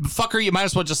 fucker, you might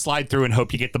as well just slide through and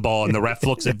hope you get the ball. And the ref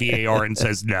looks at VAR and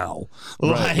says no.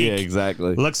 Right. Yeah,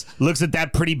 exactly. Looks at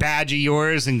that pretty badge of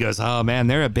yours and goes, oh man,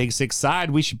 they're a Big Six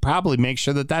side. We should probably make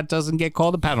sure that doesn't get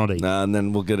called a penalty. And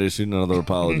then we'll get issued another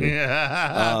apology.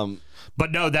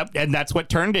 But no, that's what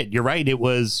turned it. You're right. It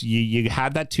was you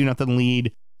had that 2-0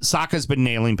 lead. Saka's been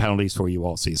nailing penalties for you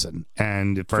all season,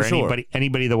 and for sure.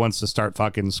 anybody that wants to start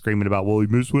fucking screaming about, well, he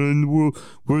missed one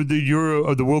in the Euro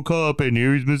or the World Cup, and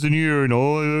here he's missing here, and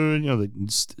all,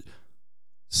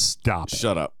 stop it.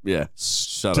 Shut up. Yeah.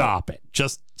 Shut up. Stop it.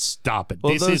 Just stop it.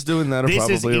 Well, those doing that are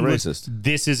probably a racist.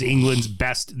 This is England's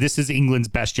best. This is England's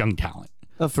best young talent,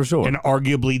 For sure. and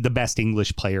arguably the best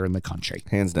English player in the country.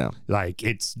 Hands down. Like,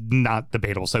 it's not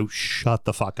debatable. So shut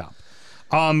the fuck up.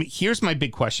 Here's my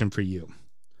big question for you.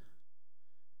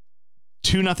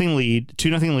 2-0 lead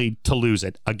to lose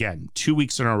it again 2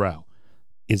 weeks in a row.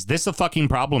 Is this a fucking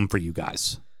problem for you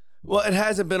guys? Well, it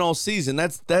hasn't been all season.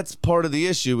 That's part of the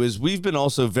issue is we've been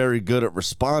also very good at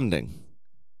responding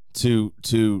to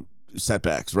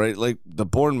setbacks, right? Like the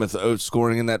Bournemouth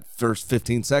scoring in that first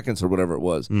 15 seconds or whatever it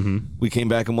was. Mm-hmm. We came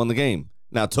back and won the game.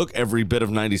 Now, it took every bit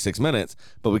of 96 minutes,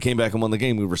 but we came back and won the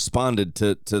game. We responded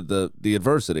to the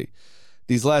adversity.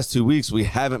 These last 2 weeks, we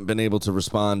haven't been able to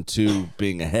respond to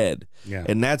being ahead. Yeah.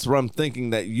 And that's where I'm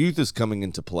thinking that youth is coming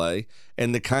into play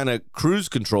and the kind of cruise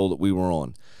control that we were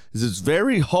on. Is it's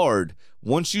very hard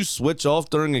once you switch off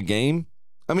during a game.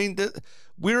 I mean,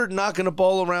 we're knocking a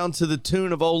ball around to the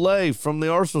tune of Olé from the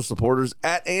Arsenal supporters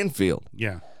at Anfield.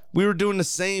 Yeah. We were doing the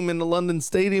same in the London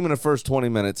Stadium in the first 20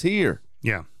 minutes here.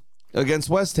 Yeah. Against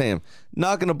West Ham,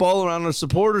 knocking the ball around. The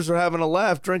supporters are having a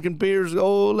laugh, drinking beers,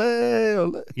 ole,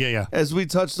 ole, Yeah. as we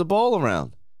touch the ball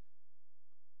around.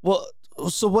 Well,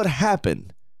 so what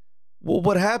happened? Well,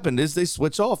 what happened is they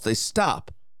switch off. They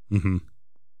stop. Mm-hmm.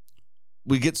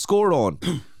 We get scored on.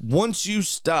 Once you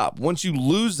stop, once you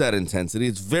lose that intensity,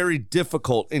 it's very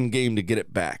difficult in game to get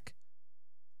it back,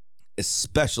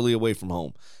 especially away from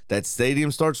home. That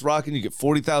stadium starts rocking. You get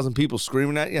 40,000 people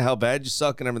screaming at you how bad you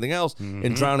suck and everything else,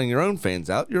 and drowning your own fans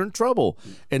out. You're in trouble.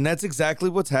 And that's exactly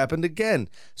what's happened again.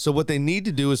 So what they need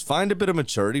to do is find a bit of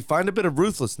maturity, find a bit of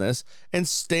ruthlessness, and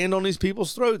stand on these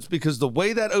people's throats. Because the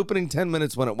way that opening 10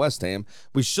 minutes went at West Ham,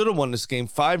 we should have won this game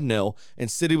 5-0, and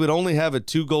City would only have a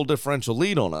 2-goal differential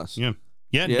lead on us. Yeah.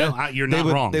 Yeah, no, you're not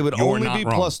wrong. They would You're only not be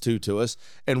wrong. +2 to us,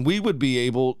 and we would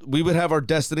have our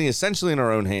destiny essentially in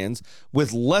our own hands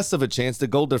with less of a chance that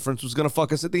goal difference was going to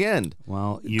fuck us at the end.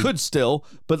 Well, Could still,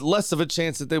 but less of a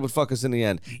chance that they would fuck us in the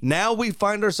end. Now we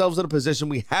find ourselves in a position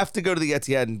we have to go to the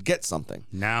Etihad and get something.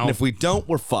 Now- and if we don't,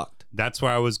 we're fucked. That's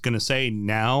where I was going to say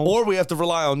now. Or we have to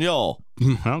rely on y'all.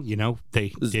 Well,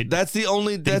 they did. That's the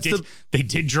only. They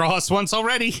did draw us once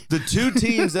already. The two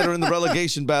teams that are in the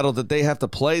relegation battle that they have to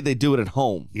play. They do it at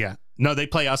home. Yeah. No, they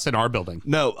play us in our building.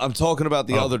 No, I'm talking about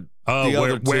the other. Oh, the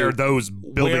other two, where those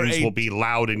buildings where will be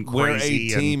loud and where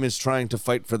crazy. a team is trying to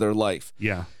fight for their life.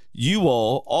 Yeah. You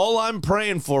all I'm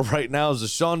praying for right now is a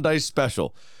Sean Dice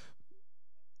special.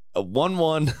 A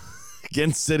 1-1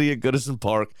 against City at Goodison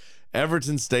Park.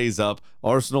 Everton stays up.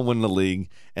 Arsenal win the league.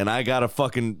 And I got to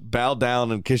fucking bow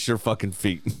down and kiss your fucking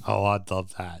feet. Oh, I'd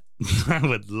love that. I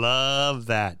would love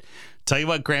that. Tell you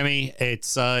what, Grammy,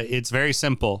 it's very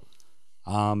simple.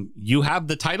 You have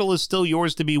the title is still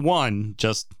yours to be won.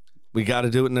 Just We got to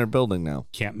do it in their building now.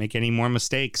 can't make any more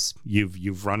mistakes.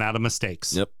 You've run out of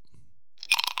mistakes. Yep.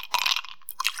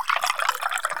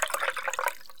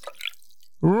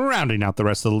 Rounding out the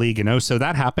rest of the league, so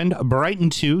that happened. Brighton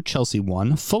 2, Chelsea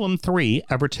 1, Fulham 3,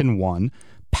 Everton 1,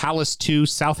 Palace 2,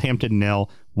 Southampton 0,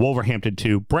 Wolverhampton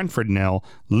 2, Brentford 0,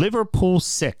 Liverpool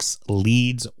 6,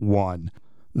 Leeds 1.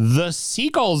 The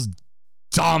Seagulls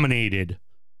dominated.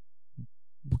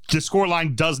 The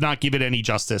scoreline does not give it any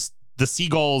justice. The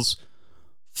Seagulls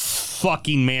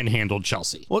fucking manhandled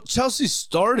Chelsea. Well, Chelsea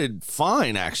started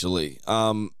fine, actually.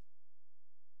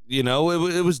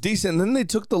 It was decent. And then they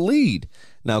took the lead.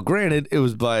 Now, granted, it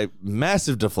was by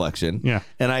massive deflection. Yeah.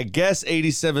 And I guess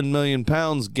 87 million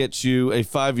pounds gets you a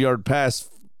 5-yard pass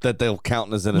that they'll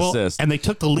count as an assist. And they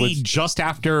took the lead just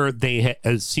after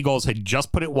Seagulls had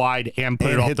just put it wide and put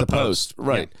it off hit the post.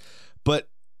 Right. Yeah. But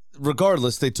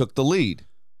regardless, they took the lead.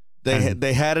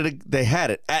 They had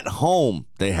it at home.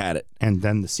 They had it. And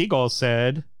then the Seagulls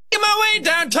said, Get my way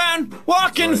downtown,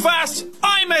 walking fast.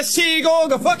 I'm a seagull,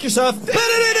 go fuck yourself.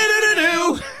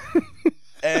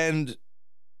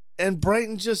 And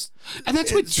Brighton just... and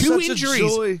that's with it's two such a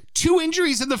injuries. joy. 2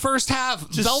 injuries in the first half.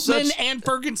 Just Veltman such- and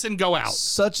Ferguson go out.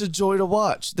 Such a joy to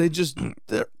watch.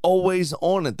 They're always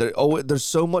on it. They're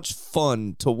so much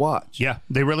fun to watch. Yeah,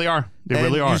 they really are. They And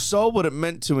really are. You saw what it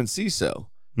meant to Enciso.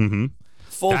 Mm-hmm.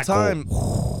 Full That time.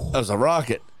 That was a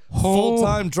rocket. Full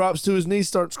time drops to his knee,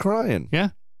 starts crying. Yeah.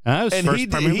 That was And first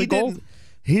Premier League goal.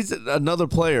 He's another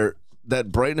player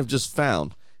that Brighton have just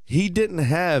found. He didn't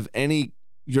have any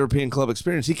European club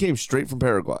experience. He came straight from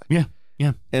Paraguay. Yeah.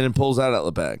 Yeah. And then pulls out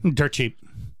the bag. Dirt cheap.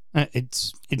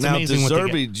 It's now, amazing what they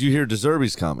get. did you hear De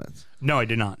Zerbi's comments? No, I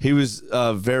did not. He was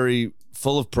very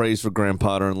full of praise for Graham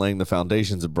Potter and laying the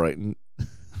foundations of Brighton.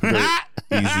 Very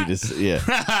easy to say.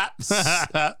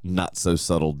 Yeah. Not so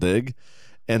subtle dig.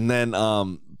 And then,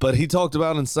 but he talked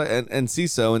about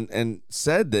Enciso and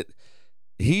said that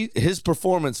his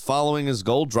performance following his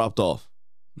goal dropped off.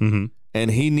 Mm-hmm.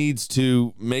 And he needs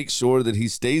to make sure that he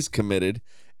stays committed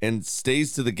and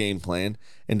stays to the game plan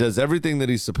and does everything that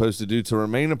he's supposed to do to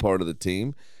remain a part of the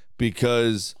team,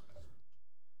 because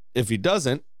if he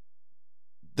doesn't,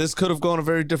 this could have gone a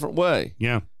very different way.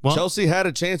 Yeah. Well, Chelsea had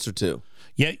a chance or two.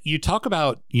 Yeah, you talk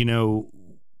about,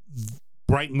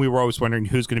 Brighton, we were always wondering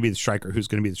who's going to be the striker,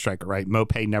 right?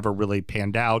 Mopé never really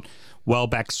panned out.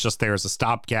 Welbeck's just there as a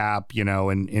stopgap,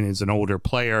 and is an older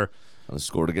player.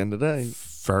 Scored again today.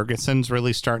 Ferguson's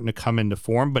really starting to come into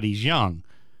form, but he's young.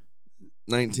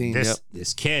 19.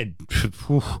 This kid,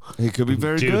 he could be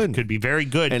very good. Could be very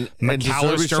good. And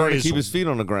McAllister trying to keep his feet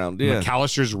on the ground. Yeah,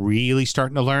 McAllister's really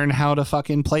starting to learn how to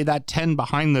fucking play that 10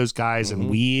 behind those guys and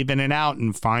weave in and out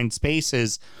and find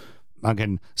spaces.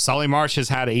 Again, Solly March has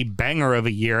had a banger of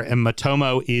a year, and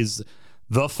Matomo is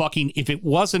the fucking. If it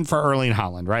wasn't for Erling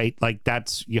Haaland, right? Like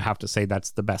you have to say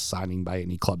that's the best signing by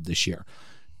any club this year.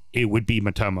 It would be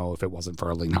Matomo if it wasn't for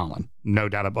Erling Haaland. No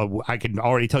doubt about it. I can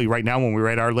already tell you right now when we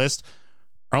read our list,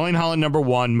 Erling Haaland number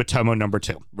 1, Matomo number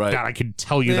 2. Right. I could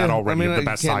tell you that already. The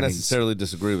best can't signings. Necessarily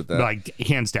disagree with that. Like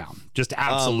hands down, just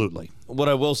absolutely. What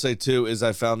I will say too is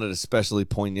I found it especially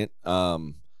poignant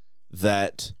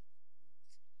that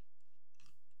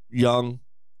young,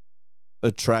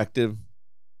 attractive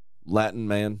Latin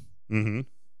man,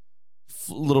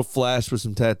 little flash with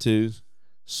some tattoos,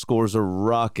 scores a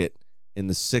rocket in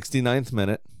the 69th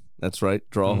minute. That's right.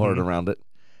 Draw hard around it.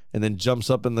 And then jumps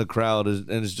up in the crowd and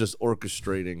is just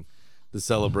orchestrating the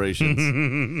celebrations.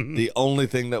 The only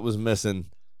thing that was missing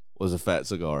was a fat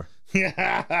cigar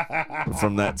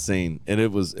from that scene. And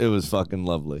it was fucking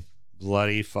lovely.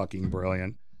 Bloody fucking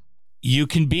brilliant. You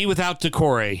can be without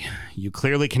Decore. You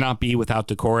clearly cannot be without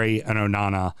Decore and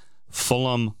Onana.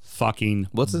 Fulham fucking...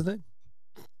 What's his name?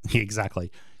 Exactly.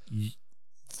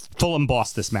 Fulham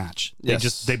bossed this match.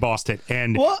 Yes. They bossed it.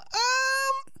 And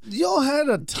y'all had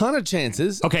a ton of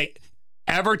chances. Okay,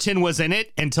 Everton was in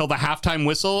it until the halftime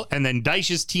whistle, and then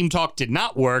Dyche's team talk did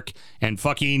not work, and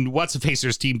fucking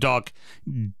what's-a-facer's team talk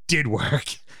did work.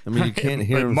 I mean, you can't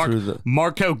hear him through the...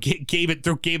 Marco gave it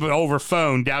over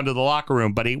phone down to the locker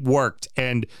room, but it worked.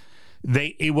 And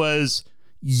it was,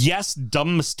 yes,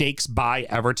 dumb mistakes by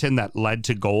Everton that led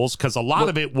to goals, because a lot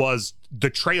of it was the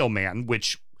trail man,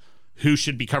 who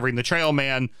should be covering the trail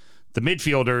man? The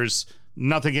midfielders.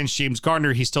 Nothing against James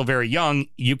Gardner. He's still very young.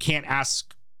 You can't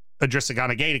ask Idrissa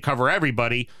Gana Gueye to cover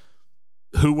everybody.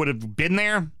 Who would have been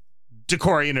there?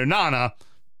 Decore and Onana.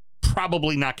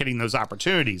 Probably not getting those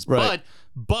opportunities. Right.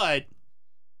 But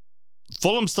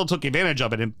Fulham still took advantage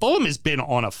of it. And Fulham has been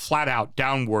on a flat-out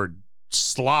downward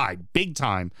slide, big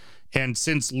time. And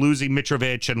since losing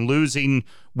Mitrovic and losing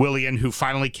Willian, who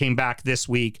finally came back this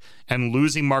week, and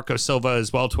losing Marco Silva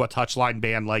as well to a touchline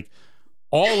ban, like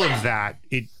all of that,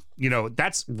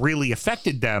 that's really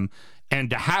affected them. And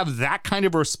to have that kind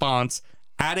of response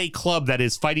at a club that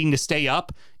is fighting to stay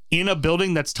up in a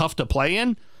building that's tough to play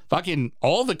in, fucking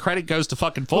all the credit goes to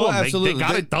fucking Fulham. Well, absolutely. They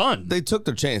got it done. They took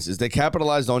their chances. They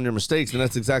capitalized on your mistakes, and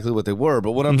that's exactly what they were.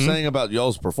 But what I'm saying about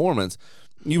y'all's performance,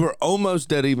 you were almost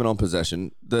dead even on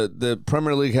possession. The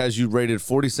Premier League has you rated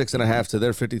 46.5 to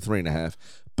their 53.5.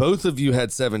 Both of you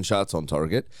had 7 shots on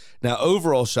target. Now,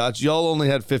 overall shots, y'all only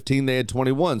had 15. They had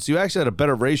 21. So you actually had a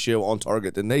better ratio on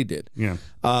target than they did. Yeah.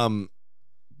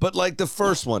 But like the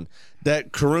first one,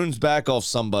 that Karoon's back off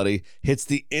somebody, hits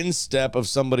the instep of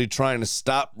somebody trying to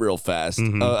stop real fast.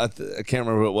 I can't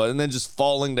remember who it was. And then just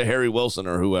falling to Harry Wilson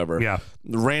or whoever. Yeah.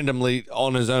 Randomly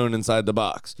on his own inside the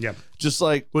box. Yeah. Just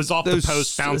like... Was off the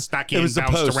post, bounced back in,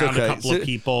 bounced around a couple of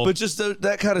people. But just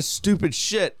that kind of stupid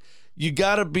shit. You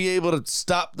got to be able to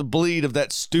stop the bleed of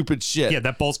that stupid shit. Yeah,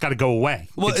 that ball's got to go away.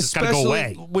 Well, it's just got to go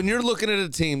away. When you're looking at a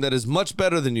team that is much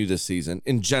better than you this season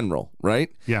in general, right?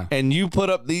 Yeah. And you put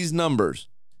up these numbers,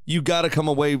 you got to come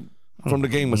away from the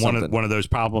game with something. One of those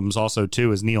problems also,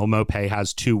 too, is Neal Mopé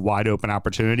has 2 wide open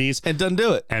opportunities. And doesn't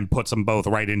do it. And puts them both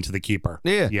right into the keeper.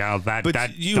 Yeah. Yeah, that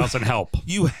doesn't help.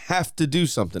 You have to do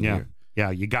something here.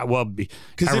 Yeah, you got,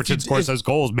 Everton scores those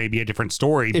goals, maybe a different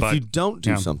story. If but you don't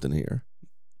do something here,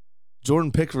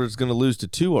 Jordan Pickford's going to lose to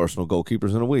 2 Arsenal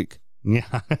goalkeepers in a week. Yeah.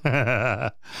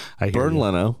 I hear Burn you.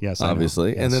 Leno, Yes, I know.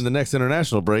 obviously. Yes. And then the next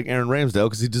international break, Aaron Ramsdale,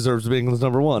 because he deserves to be England's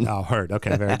number 1. Oh, heard.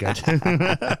 Okay, very good.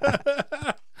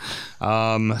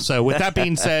 So with that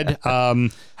being said,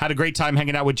 had a great time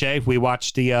hanging out with Jay. We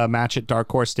watched the match at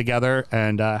Dark Horse together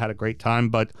and had a great time.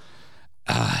 But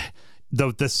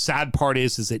the sad part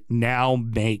is it now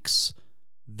makes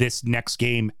this next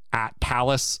game at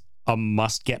Palace a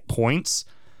must get points.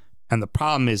 And the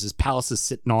problem is Palace is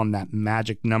sitting on that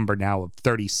magic number now of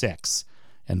 36.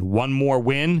 And one more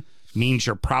win means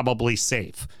you're probably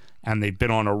safe. And they've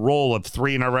been on a roll of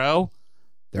 3 in a row.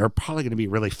 They're probably going to be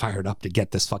really fired up to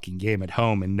get this fucking game at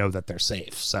home and know that they're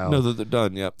safe. So Know that they're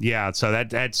done, yep. yeah, so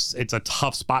it's a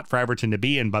tough spot for Everton to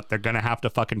be in, but they're going to have to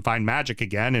fucking find magic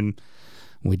again. And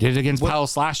we did it against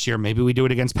Palace last year. Maybe we do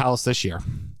it against Palace this year.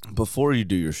 Before you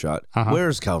do your shot,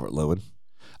 where's Calvert-Lewin?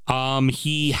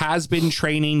 He has been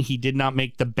training. He did not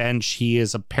make the bench. He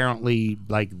is apparently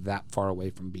like that far away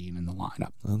from being in the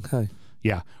lineup. Okay.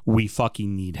 Yeah, we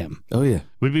fucking need him. Oh, yeah.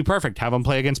 Would be perfect. Have him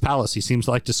play against Palace. He seems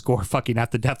like to score fucking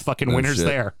at the death fucking No winners shit.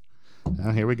 there.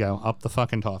 Here we go. Up the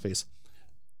fucking toffees.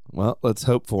 Well, let's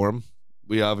hope for him.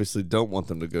 We obviously don't want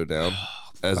them to go down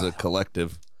as a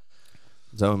collective.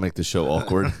 That would make the show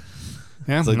awkward.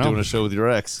 Yeah, It's like no. doing a show with your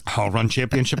ex. I'll run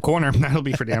championship corner. That'll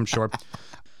be for damn sure.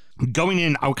 Going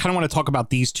in, I kind of want to talk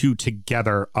about these two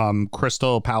together.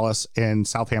 Crystal Palace and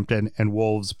Southampton and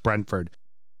Wolves Brentford.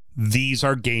 These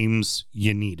are games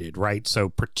you needed, right? So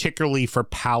particularly for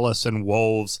Palace and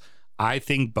Wolves, I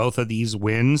think both of these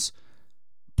wins,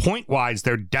 point-wise,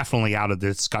 they're definitely out of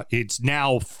this. It's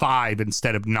now 5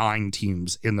 instead of 9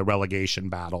 teams in the relegation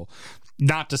battle.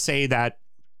 Not to say that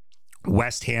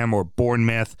West Ham or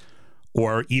Bournemouth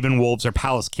or even Wolves or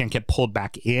Palace can't get pulled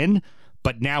back in,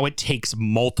 but now it takes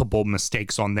multiple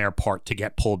mistakes on their part to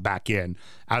get pulled back in,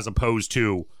 as opposed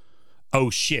to, oh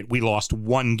shit, we lost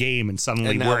one game and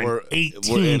suddenly And now we're in 18th.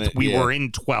 we're in it, we yeah. were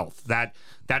in 12th.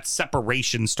 That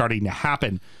separation starting to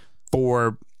happen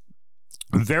for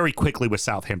very quickly with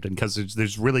Southampton, because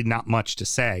there's really not much to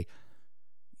say.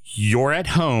 You're at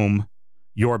home.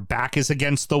 Your back is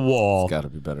against the wall. Got to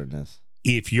be better than this.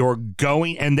 If you're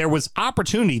going, and there was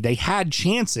opportunity, they had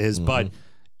chances, but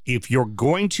if you're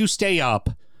going to stay up,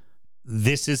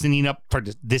 this isn't enough for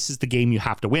this is the game you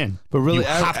have to win. But really, you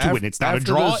have to win. It's not a after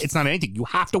draw. those- It's not anything. You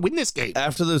have to win this game.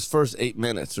 After those first 8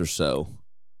 minutes or so,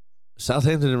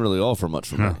 Southampton didn't really offer much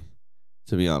for me,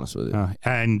 to be honest with you.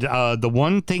 And the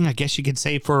one thing I guess you could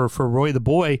say for Roy the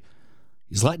boy,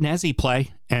 he's letting Ezzy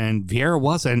play, and Vieira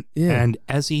wasn't. Yeah. And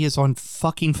Ezzy is on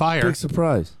fucking fire. Big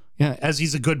surprise. Yeah,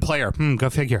 Ezzy's a good player. Go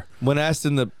figure. When asked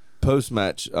in the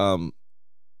post-match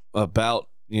about,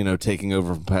 taking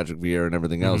over from Patrick Vieira and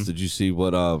everything else, did you see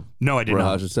what No, I did not.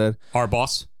 Raja said? Our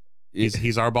boss.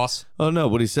 He's our boss. Oh, no.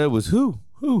 What he said was, who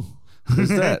is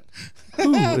that?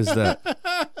 Who is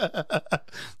that?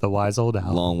 The wise old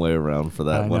owl. Long way around for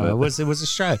that I one. know. It was a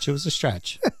stretch. It was a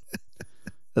stretch.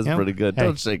 That's Yeah. pretty good. Hey.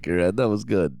 Don't shake your head. That was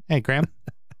good. Hey, Graham,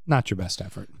 not your best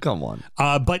effort. Come on.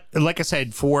 But like I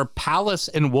said, for Palace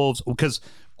and Wolves, because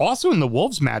also in the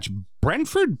Wolves match,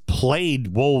 Brentford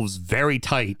played Wolves very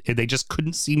tight, and they just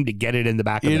couldn't seem to get it in the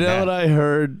back of the You know net. what I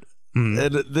heard? And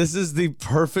this is the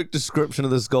perfect description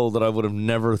of this goal that I would have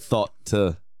never thought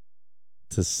to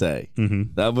say.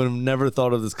 I would have never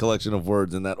thought of this collection of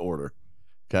words in that order.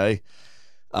 Okay.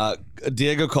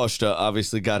 Diego Costa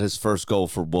obviously got his first goal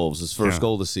for Wolves, his first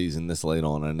goal of the season this late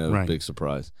on. I know, Right. big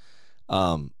surprise.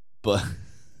 But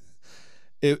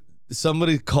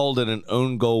somebody called it an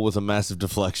own goal with a massive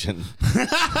deflection.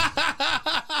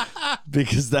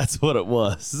 Because that's what it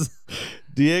was.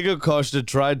 Diego Costa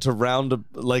tried to played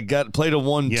a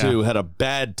 1-2, had a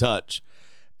bad touch,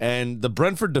 and the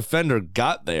Brentford defender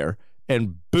got there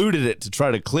and booted it to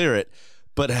try to clear it.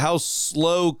 But how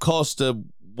slow Costa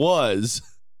was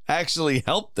actually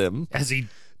helped them As he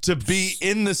to be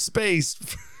in the space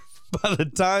by the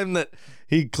time that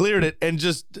he cleared it, and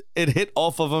just it hit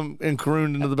off of him and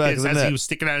crooned into the back of the as net. he was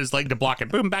sticking out his leg to block it,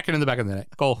 boom, back into the back of the net.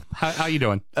 Goal. How you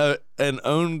doing? An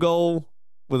own goal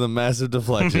with a massive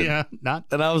deflection. Yeah, not.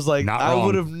 And I was like, Not I wrong.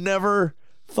 would have never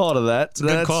thought of that. a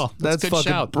good call. That's That's a good fucking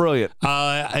shout. brilliant.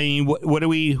 I mean, what do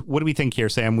we think here,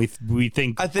 Sam? We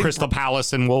think I think- Crystal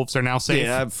Palace and Wolves are now safe.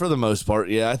 Yeah, for the most part,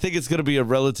 yeah. I think it's going to be a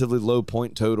relatively low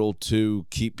point total to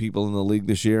keep people in the league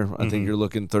this year. I think you're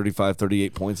looking 35,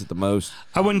 38 points at the most.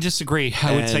 I wouldn't disagree.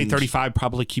 I would say And 35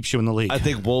 probably keeps you in the league. I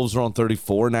think Wolves are on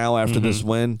 34 now after this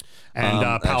win.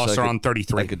 And Palace actually, are on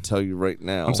 33. I could tell you right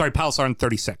now. I'm sorry, Palace are on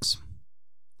 36.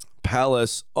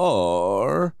 Palace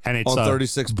are And it's, on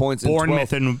 36 points.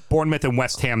 Bournemouth and 12. and Bournemouth and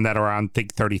West Ham that are on, I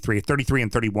think, 33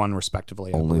 and 31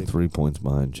 respectively. I Only believe. 3 points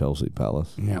behind Chelsea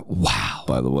Palace. Yeah. Wow.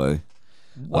 By the way.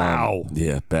 Wow.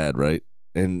 Yeah, bad, right?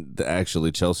 And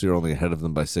actually, Chelsea are only ahead of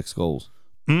them by 6 goals.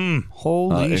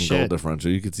 Holy in shit. goal differential.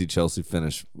 You could see Chelsea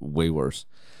finish way worse.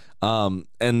 And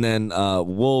then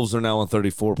Wolves are now on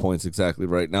 34 points, exactly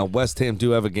right. Now, West Ham do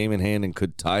have a game in hand and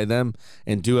could tie them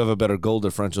and do have a better goal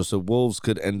differential, so Wolves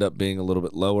could end up being a little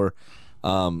bit lower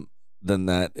than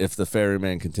that if the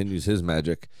Ferryman continues his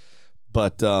magic.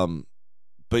 But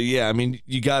yeah, I mean,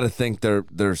 you got to think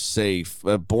they're safe.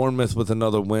 Bournemouth with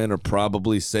another win are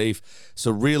probably safe.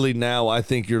 So really now I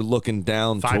think you're looking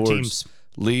down 5 towards teams.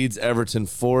 Leeds, Everton,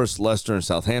 Forest, Leicester, and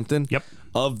Southampton. Yep.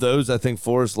 Of those, I think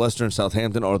Forest, Leicester, and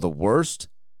Southampton are the worst.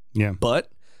 Yeah. But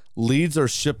Leeds are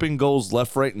shipping goals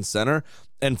left, right, and center.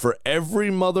 And for every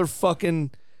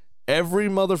motherfucking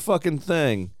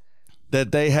thing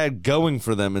that they had going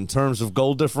for them in terms of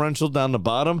goal differential down the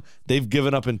bottom, they've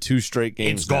given up in 2 straight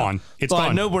games. It's gone. It's Well,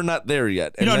 gone. I know we're not there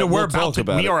yet. And No, that we're we'll about talk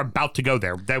to. We it. are about to go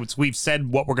there. We've said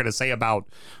what we're going to say about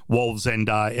Wolves and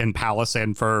Palace,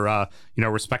 and for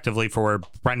respectively for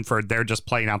Brentford, they're just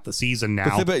playing out the season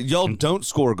now. But y'all don't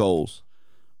score goals,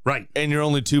 Right. and you're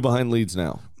only 2 behind Leeds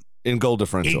now in goal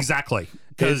differential. Exactly.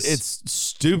 Because It's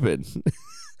stupid.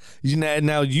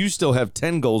 Now you still have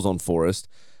 10 goals on Forest.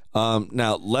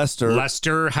 Now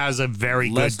Leicester has a very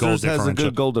good Leicester's goal has a differential.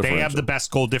 good goal They have differential. the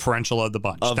best goal differential of the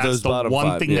bunch. Of That's those the bottom one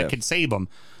 5, thing yeah. that could save them.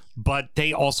 But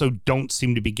they also don't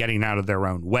seem to be getting out of their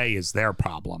own way is their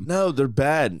problem. No, they're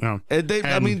bad. No. And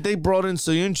they brought in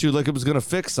Soyuncu like it was going to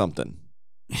fix something.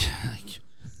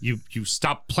 You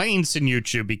stopped playing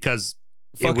Sinucci because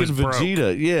it Fucking was broke.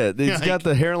 Vegeta. Yeah, he's Like- got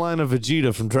the hairline of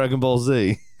Vegeta from Dragon Ball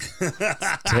Z.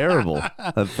 It's terrible,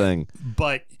 that thing.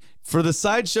 But For the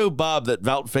sideshow Bob that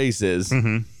Voutface is,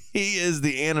 Mm-hmm. he is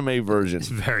the anime version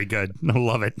very good. I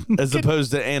love it. as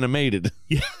opposed to animated.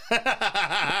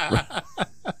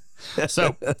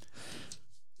 So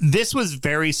this was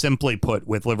very simply put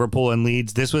with Liverpool and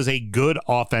Leeds. This was a good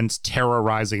offense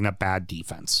terrorizing a bad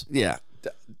defense. Yeah,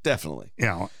 definitely. You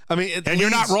know, I mean, and you're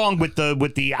not wrong with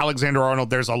the Alexander Arnold.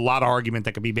 There's a lot of argument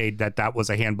that could be made that was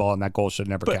a handball and that goal should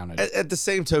never But counted. at the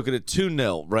same token, at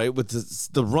 2-0, right, with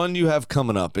the run you have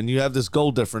coming up, and you have this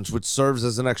goal difference, which serves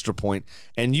as an extra point,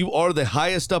 and you are the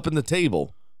highest up in the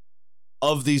table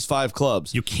of these 5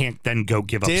 clubs. You can't then go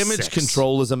give up Damage 6.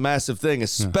 control is a massive thing,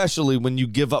 especially when you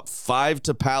give up 5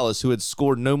 to Palace, who had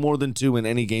scored no more than 2 in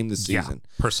any game this season.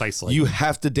 Yeah, precisely. You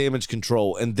have to damage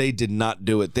control, and they did not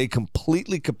do it. They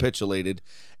completely capitulated,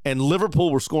 and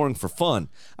Liverpool were scoring for fun.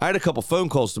 I had a couple phone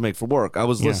calls to make for work. I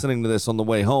was listening to this on the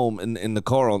way home in the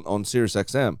car on Sirius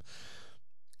XM.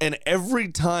 And every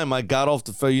time I got off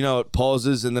the phone, it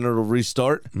pauses and then it'll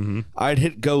restart. I'd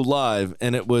hit go live,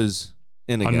 and it was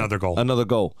in again. Another goal. Another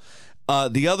goal.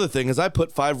 The other thing is I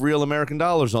put $5 real American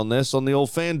dollars on this on the old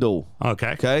FanDuel. Okay.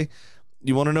 Okay?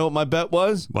 You want to know what my bet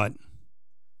was? What?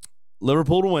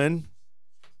 Liverpool to win.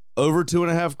 Over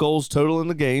 2.5 goals total in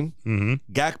the game.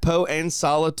 Mm-hmm. Gakpo and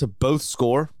Salah to both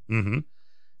score. Mm-hmm.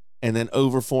 And then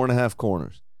over 4.5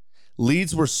 corners.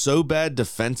 Leeds were so bad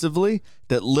defensively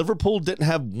that Liverpool didn't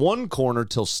have 1 corner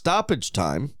till stoppage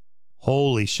time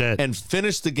Holy shit. and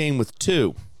finished the game with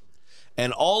 2.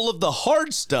 And all of the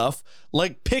hard stuff,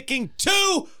 like picking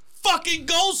 2 fucking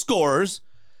goal scorers,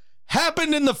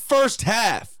 happened in the first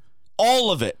half.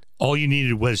 All of it. All you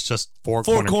needed was just 4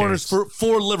 4 corners kicks.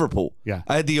 for Liverpool. Yeah.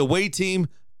 I had the away team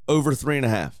over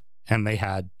 3.5. And they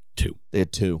had 2. They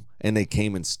had 2, and they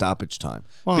came in stoppage time.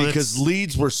 Well, because that's-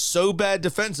 Leeds were so bad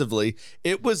defensively,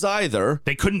 it was either...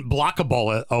 They couldn't block a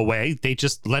ball away. They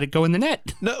just let it go in the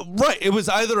net. No, right. It was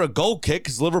either a goal kick,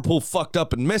 because Liverpool fucked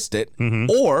up and missed it,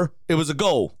 or it was a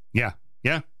goal. Yeah.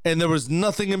 Yeah. And there was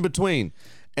nothing in between.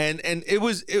 And it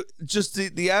was just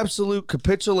the absolute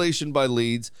capitulation by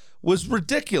Leeds was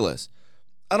ridiculous.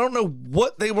 I don't know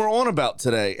what they were on about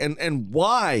today and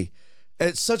why.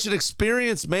 As such an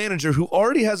experienced manager who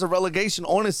already has a relegation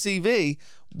on his CV,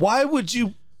 why would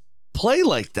you play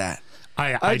like that?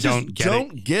 I just don't get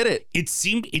it. get it.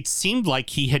 It seemed like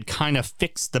he had kind of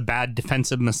fixed the bad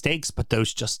defensive mistakes, but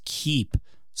those just keep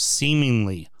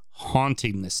seemingly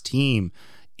haunting this team.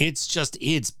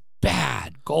 It's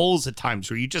bad goals at times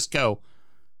where you just go,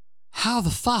 how the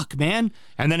fuck, man?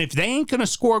 And then if they ain't going to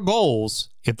score goals,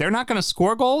 if they're not going to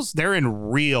score goals, they're in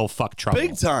real fuck trouble.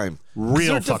 Big time.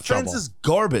 Real Their fuck defense trouble. is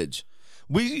garbage.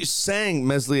 We sang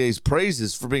Meslier's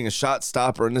praises for being a shot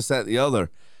stopper and this, that, and the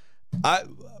other.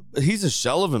 He's a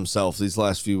shell of himself these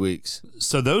last few weeks.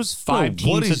 So those 5 teams,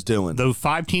 what he's doing. those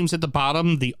 5 teams at the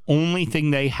bottom, the only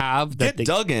thing they have that Get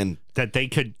Dug in. that they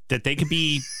could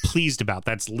be pleased about.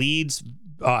 That's Leeds,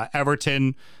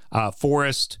 Everton,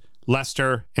 Forest,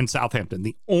 Leicester, and Southampton.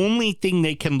 The only thing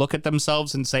they can look at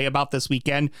themselves and say about this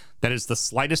weekend that is the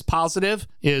slightest positive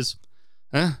is,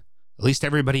 at least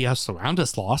everybody else around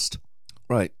us lost.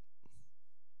 Right.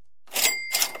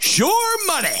 Sure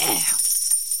money.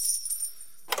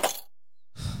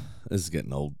 This is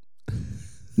getting old.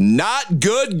 Not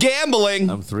good gambling.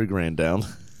 I'm $3,000 down.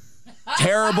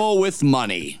 Terrible with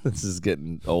money. This is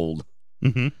getting old.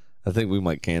 Mm-hmm. I think we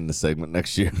might can the segment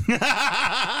next year.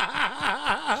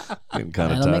 Getting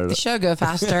kind of That'll tired make of the it. show go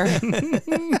faster.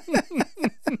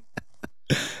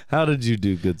 How did you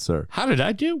do, good sir? How did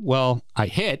I do? Well, I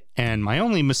hit, and my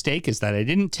only mistake is that I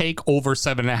didn't take over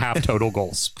 7.5 total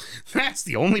goals. That's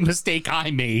the only mistake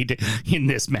I made in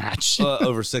this match.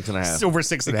 Over 6.5. Over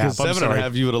 6.5. Because I'm sorry.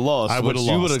 7.5 you would have lost. I would've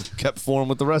You would lost. have kept form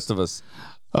with the rest of us.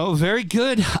 Oh, very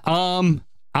good. I'm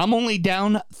only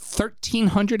down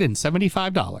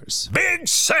 $1,375. Big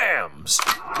Sam's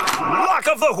Lock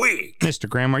of the Week. Mr.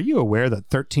 Graham, are you aware that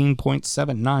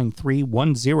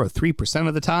 13.793103%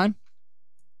 of the time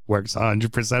works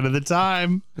 100% of the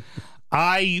time?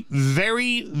 I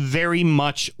very, very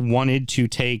much wanted to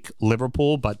take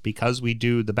Liverpool, but because we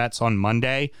do the bets on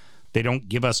Monday, they don't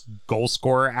give us goal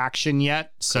scorer action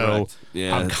yet. So Correct.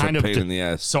 Yeah, I'm it's kind a of pain in the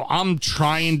ass. So I'm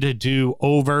trying to do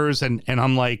overs, and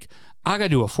I'm like, I gotta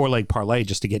do a 4-leg parlay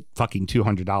just to get fucking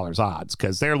 $200 odds,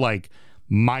 because they're like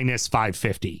minus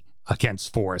 550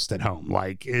 against Forest at home.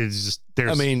 Like, it's just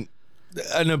there's. I mean,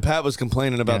 I know Pat was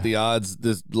complaining about the odds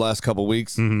this last couple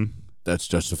weeks. Mm-hmm. That's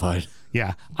justified.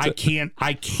 Yeah, I can't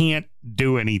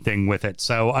do anything with it.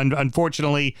 So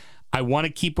unfortunately, I want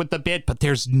to keep with the bit, but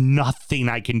there's nothing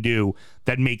I can do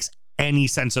that makes any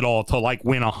sense at all to like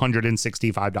win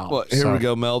 $165. Well, here we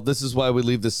go, Mel. This is why we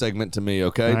leave this segment to me,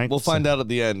 okay? All right, We'll find out at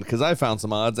the end, because I found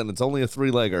some odds, and it's only a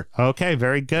 3-legger. Okay,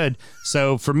 very good.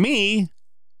 So for me,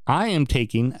 I am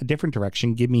taking a different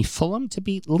direction. Give me Fulham to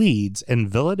beat Leeds and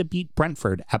Villa to beat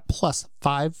Brentford at plus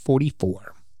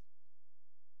 544.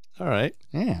 All right.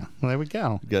 Yeah, well, there we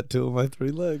go. Got 2 of my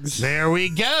 3 legs. There we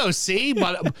go. See,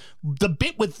 but the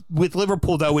bit with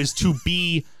Liverpool though is to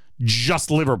be just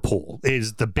Liverpool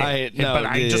is the bit, but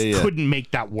I just couldn't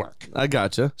make that work. I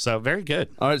gotcha. So very good.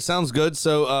 All right, sounds good.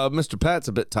 So Mr. Pat's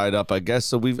a bit tied up, I guess.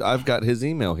 So I've got his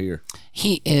email here.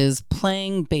 He is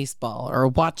playing baseball or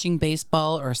watching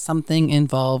baseball or something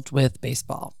involved with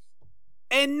baseball.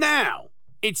 And now,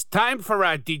 it's time for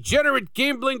our degenerate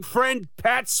gambling friend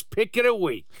Pat's Pick of the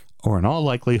Week. Or in all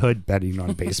likelihood, betting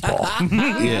on baseball.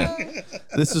 Yeah.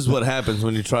 This is what happens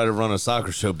when you try to run a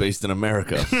soccer show based in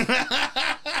America.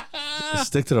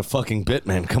 Stick to the fucking bit,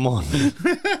 man. Come on.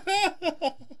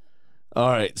 All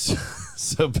right.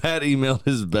 So Pat emailed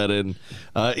his bet in.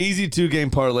 Easy 2-game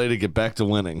parlay to get back to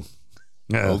winning.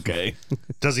 Okay.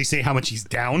 Does he say how much he's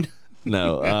down?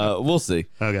 No. We'll see.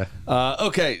 Okay.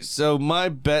 Okay. So my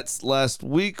bets last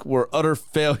week were utter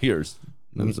failures.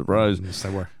 No surprise. Yes, they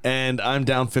were. And I'm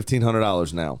down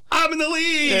 $1,500 now. I'm in the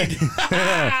lead.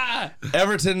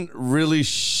 Everton really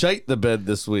shite the bed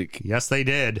this week. Yes, they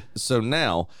did. So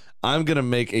now I'm going to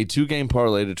make a 2-game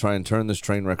parlay to try and turn this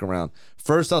train wreck around.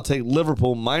 First, I'll take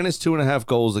Liverpool minus 2.5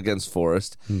 goals against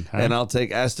Forest. Okay. And I'll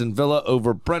take Aston Villa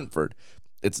over Brentford.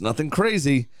 It's nothing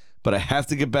crazy, but I have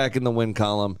to get back in the win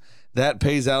column. That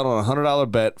pays out on a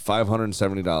 $100 bet,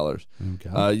 $570.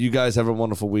 Okay. You guys have a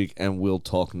wonderful week, and we'll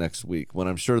talk next week when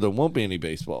I'm sure there won't be any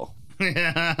baseball. Dick.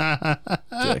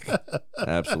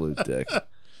 Absolute dick.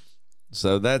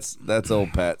 So that's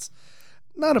old Pat's.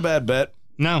 Not a bad bet.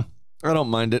 No. I don't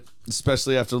mind it,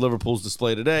 especially after Liverpool's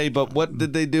display today. But what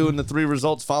did they do in the 3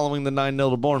 results following the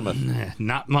 9-0 to Bournemouth?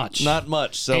 Not much. Not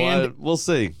much. So we'll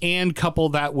see. And couple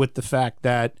that with the fact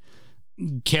that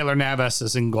Keylor Navas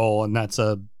is in goal, and that's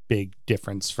a big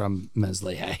difference from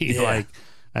Meslier. Yeah. Like,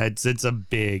 it's a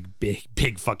big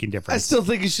fucking difference. I still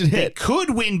think he should They hit.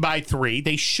 could win by 3.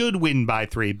 They should win by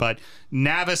 3, but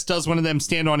Navas does one of them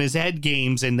stand on his head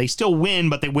games, and they still win,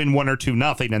 but they win 1 or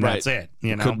 2-0, and that's it.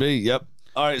 You know, Could be. Yep.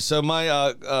 All right. So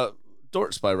my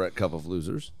Dort Spyret Cup of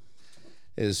Losers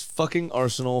is fucking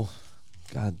Arsenal.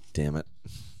 God damn it.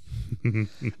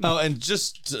 Oh, and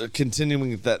just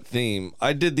continuing that theme,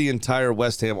 I did the entire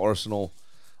West Ham Arsenal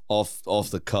off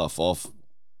the cuff, off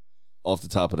the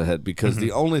top of the head, because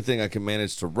the only thing I can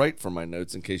manage to write for my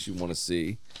notes, in case you want to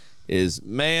see, is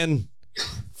man,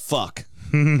 fuck.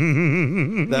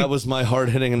 That was my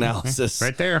hard-hitting analysis.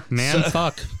 right there, man.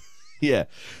 Fuck. Yeah.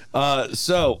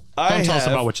 So Don't tell us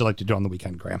about what you like to do on the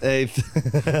weekend, Graham.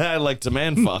 I like to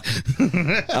man fuck.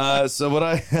 So what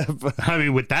I have, I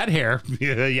mean, with that hair,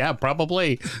 yeah,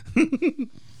 probably.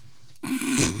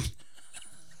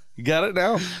 you You got it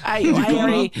now?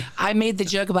 I made the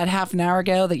joke about half an hour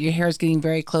ago that your hair is getting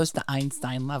very close to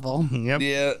Einstein level. Yep.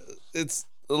 Yeah, it's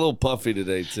a little puffy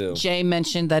today too. Jay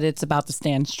mentioned that it's about to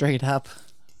stand straight up.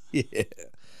 Yeah.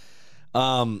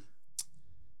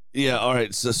 Yeah, all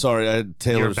right. So sorry, I had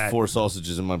Taylor's 4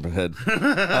 sausages in my head.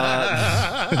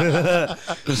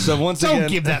 So once Don't again,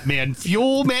 give that man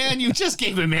fuel, man. You just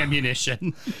gave him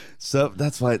ammunition. so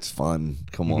that's why it's fun.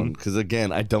 Come on, because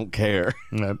again, I don't care.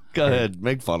 Yep. Go ahead,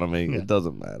 make fun of me. It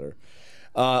doesn't matter.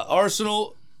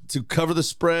 Arsenal to cover the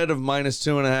spread of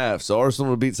 -2.5. So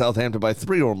Arsenal will beat Southampton by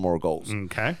 3 or more goals.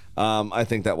 Okay. I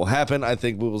think that will happen. I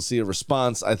think we will see a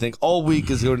response. I think all week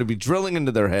is going to be drilling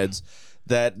into their heads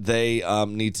that they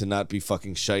need to not be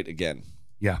fucking shite again.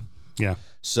 Yeah. Yeah.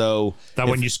 So That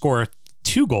when you score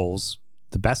 2 goals,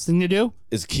 the best thing to do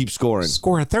is keep scoring.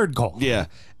 score a 3rd goal. Yeah.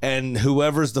 And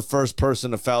whoever's the first person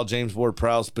to foul James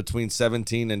Ward-Prowse between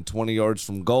 17 and 20 yards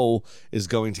from goal is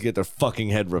going to get their fucking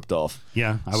head ripped off.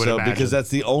 Yeah, I would imagine. Because that's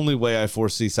the only way I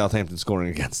foresee Southampton scoring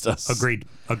against us. Agreed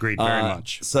very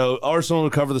much. So Arsenal will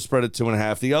cover the spread at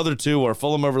 2.5. The other 2 are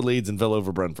Fulham over Leeds and Villa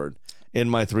over Brentford in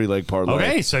my 3-leg parlay.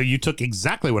 Okay, so you took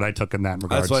exactly what I took in that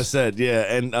regard. That's what I said, yeah.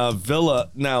 And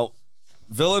Villa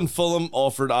and Fulham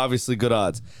offered obviously good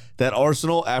odds. That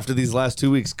Arsenal, after these last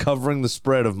 2 weeks, covering the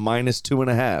spread of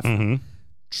 -2.5,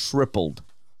 tripled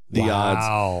the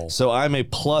odds. So I'm a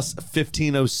plus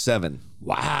 1507.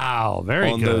 Wow, very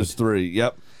on good. those 3.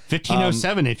 Yep.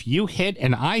 1507. If you hit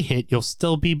and I hit, you'll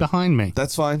still be behind me.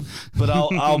 That's fine, but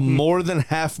I'll more than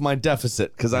half my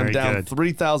deficit because I'm Very down good.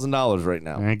 $3,000 right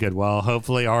now. Very good. Well,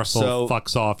 hopefully Arsenal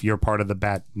fucks off your part of the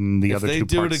bet, and the If other they 2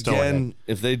 do it parts still again, in.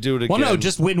 if they do it again, Well, no,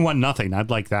 just win 1-0. I'd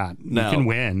like that. no. You can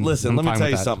win. Listen, I'm let me fine tell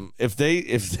with you that. something. If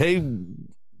they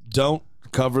don't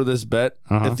cover this bet,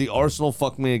 if the Arsenal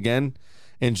fuck me again,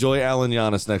 enjoy Alan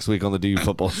Giannis next week on the DU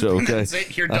Football Show. Okay, That's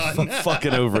it. You're I'm done.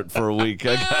 fucking over it for a week.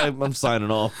 I'm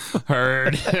signing off.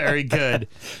 Heard. Very good.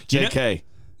 JK,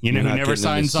 You know you're who not never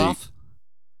getting in this signs seat. off?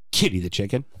 Kitty the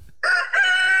chicken.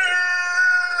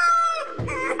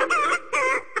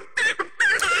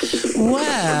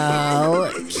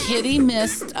 Well, Kitty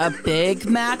missed a big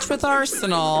match with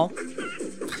Arsenal,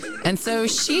 and so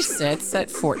she sits at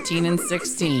 14 and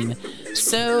 16.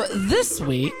 So this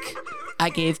week, I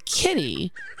gave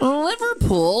Kitty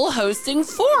Liverpool hosting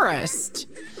Forest.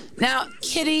 Now,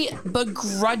 Kitty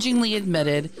begrudgingly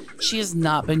admitted she has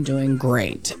not been doing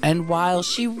great, and while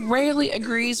she rarely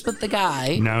agrees with the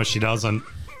guy, No, she doesn't.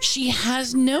 she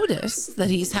has noticed that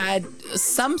he's had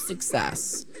some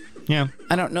success. Yeah.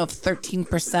 I don't know if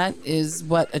 13% is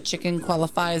what a chicken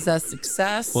qualifies as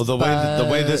success. Well, the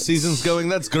way this season's going,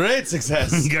 that's great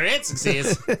success. Great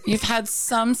success. You've had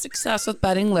some success with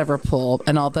betting Liverpool,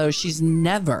 and although she's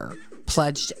never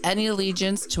pledged any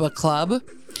allegiance to a club,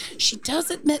 she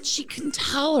does admit she can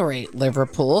tolerate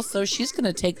Liverpool, so she's going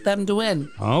to take them to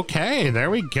win. Okay, there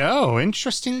we go.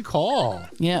 Interesting call.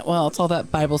 Yeah, well, it's all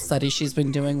that Bible study she's been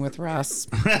doing with Russ.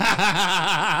 Do you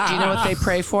know what they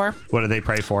pray for? What do they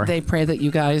pray for? They pray that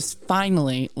you guys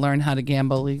finally learn how to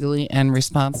gamble legally and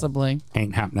responsibly.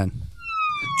 Ain't happening.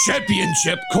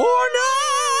 Championship corner!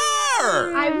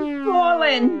 I've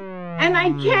fallen and I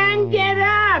can't get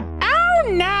up.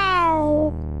 Oh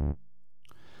no!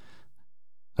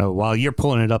 Oh, while you're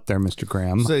pulling it up there, Mr.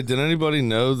 Graham. Say, did anybody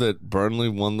know that Burnley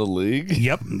won the league?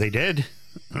 Yep, they did.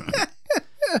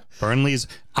 Burnley's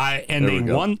There they we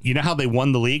go. won. You know how they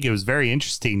won the league? It was very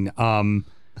interesting.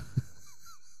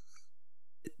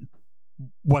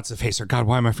 What's the facer? God,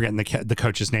 why am I forgetting the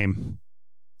coach's name?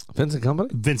 Vincent Company?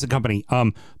 Vincent Company.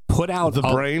 Put out The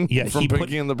brain? Yeah, From he put,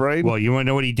 Pinky and the Brain? Well, you want to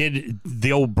know what he did?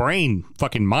 The old brain,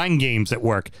 fucking mind games at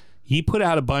work. He put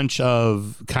out a bunch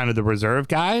of kind of the reserve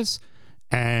guys.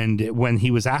 And when he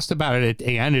was asked about it at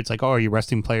the end, it's like, oh, are you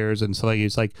resting players? And so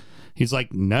he's like,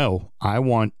 no, I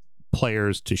want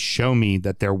players to show me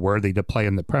that they're worthy to play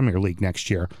in the Premier League next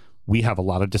year. We have a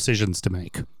lot of decisions to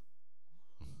make.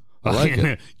 I like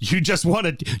it. You just want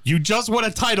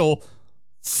a title.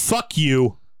 Fuck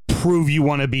you. Prove you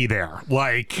want to be there.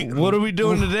 Like, What are we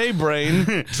doing today,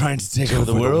 Brain? Trying to take over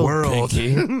the world.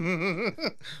 Pinky.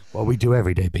 what we do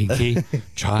every day, Pinky.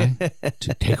 Try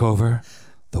to take over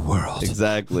the world.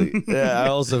 Exactly. Yeah, I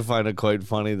also find it quite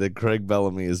funny that Craig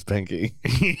Bellamy is Pinky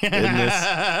in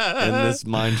this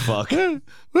mind fuck. What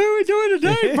are we doing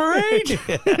today, Brain?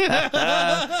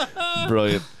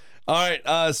 Brilliant. All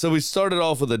right, so we started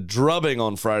off with a drubbing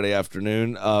on Friday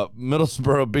afternoon.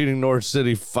 Middlesbrough beating Norwich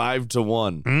City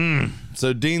 5-1.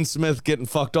 So Dean Smith getting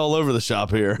fucked all over the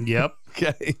shop here. Yep.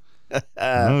 Okay.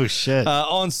 Oh, shit.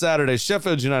 On Saturday,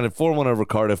 Sheffield United 4-1 over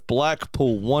Cardiff.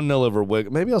 Blackpool 1-0 over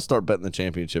Wigan. Maybe I'll start betting the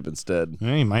championship instead.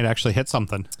 Yeah, you might actually hit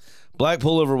something.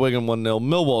 Blackpool over Wigan 1-0.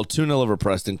 Millwall 2-0 over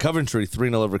Preston. Coventry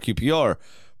 3-0 over QPR.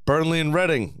 Burnley and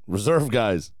Reading, reserve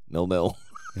guys, 0-0.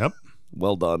 Yep.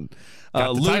 Well done.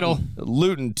 Got the title.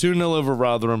 Luton 2-0 over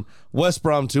Rotherham. West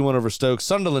Brom 2-1 over Stoke.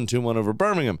 Sunderland 2-1 over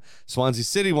Birmingham. Swansea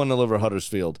City 1-0 over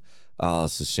Huddersfield.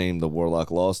 It's a shame the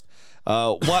Warlock lost.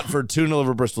 Watford 2-0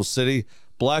 over Bristol City.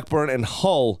 Blackburn and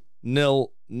Hull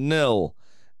 0-0.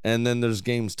 And then there's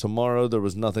games tomorrow. There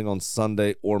was nothing on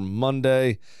Sunday or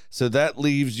Monday. So that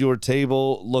leaves your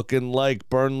table looking like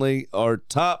Burnley are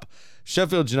top.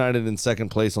 Sheffield United in second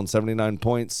place on 79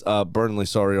 points. Burnley,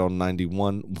 on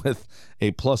 91 with a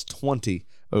plus 20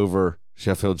 over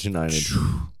Sheffield United.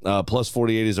 Plus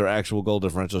 48 is our actual goal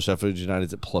differential. Sheffield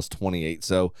United's at plus 28.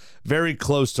 So very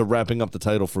close to wrapping up the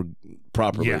title for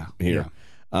properly here.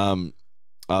 Yeah.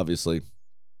 Obviously,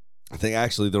 I think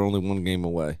actually they're only one game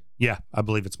away. Yeah, I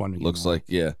believe it's one game Looks away. like,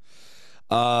 yeah.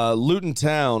 Luton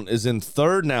Town is in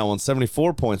third now on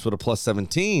 74 points with a plus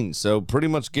 17. So pretty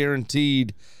much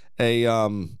guaranteed a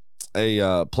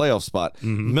playoff spot.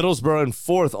 Middlesbrough in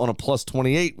fourth on a plus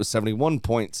 28 with 71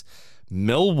 points.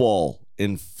 Millwall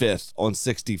in fifth on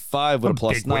 65 with a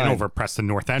plus big 9. Win over Preston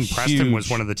North End. Preston was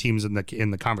one of the teams in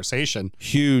the conversation.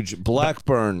 Huge.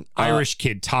 Blackburn. Irish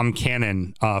kid Tom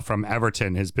Cannon from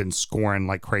Everton has been scoring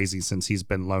like crazy since he's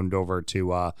been loaned over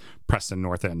to Preston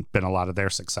North End. Been a lot of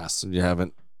their success. You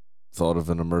haven't thought of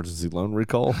an emergency loan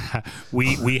recall?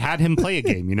 We had him play a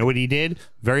game. You know what he did?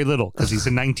 Very little, because he's a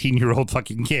 19-year-old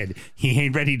fucking kid. He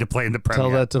ain't ready to play in the Premier.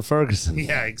 Tell that to Ferguson.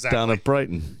 Yeah, exactly. Down at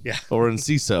Brighton. Yeah. Or in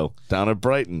CISO, down at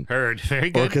Brighton. Heard.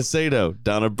 Very good. Or Casado,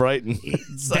 down at Brighton.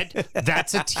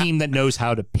 That's a team that knows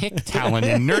how to pick talent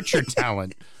and nurture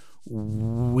talent.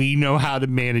 We know how to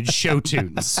manage show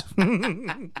tunes.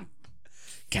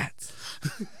 Cats.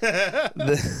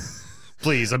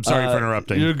 Please, I'm sorry for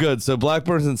interrupting. You're good. So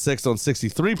Blackburn's in sixth on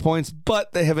 63 points,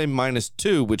 but they have a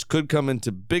 -2, which could come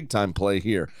into big-time play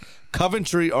here.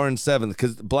 Coventry are in seventh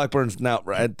because Blackburn's now,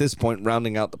 at this point,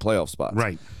 rounding out the playoff spots.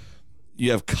 Right.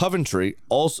 You have Coventry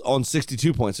also on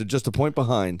 62 points, so just a point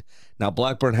behind. Now,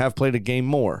 Blackburn have played a game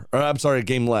more. Or, I'm sorry, a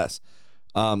game less.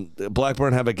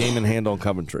 Blackburn have a game in hand on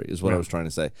Coventry, is what I was trying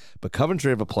to say. But Coventry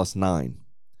have a +9.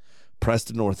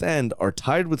 Preston North End are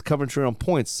tied with Coventry on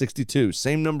points, 62.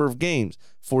 Same number of games,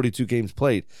 42 games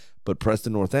played. But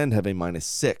Preston North End have a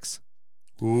 -6.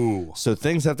 Ooh. So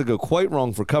things have to go quite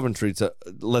wrong for Coventry to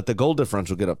let the goal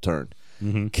differential get upturned.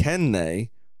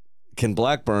 Can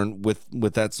Blackburn,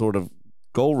 with that sort of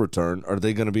goal return, are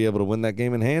they going to be able to win that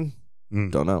game in hand?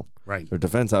 Don't know. Right. Their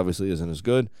defense obviously isn't as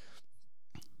good.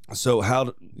 So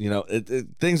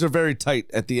things are very tight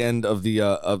at the end of the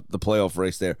playoff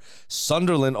race there.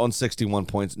 Sunderland on 61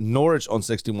 points, Norwich on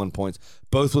 61 points,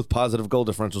 both with positive goal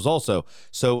differentials also.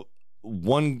 So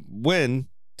one win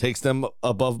takes them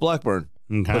above Blackburn,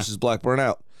 pushes Blackburn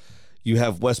out. You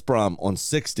have West Brom on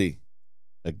 60.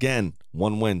 Again,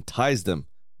 one win ties them.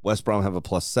 West Brom have a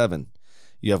 +7.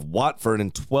 You have Watford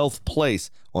in 12th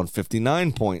place on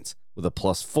 59 points with a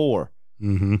 +4.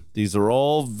 These are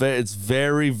all it's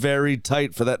very, very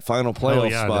tight for that final playoff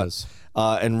spot. It is.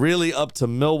 And really up to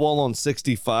Millwall on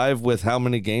 65 with how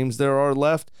many games there are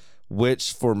left,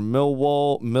 which for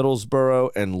Millwall, Middlesbrough,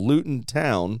 and Luton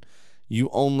Town, you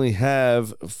only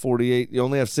have 48. You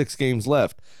only have 6 games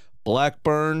left.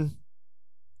 Blackburn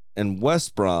and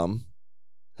West Brom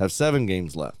have 7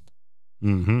 games left.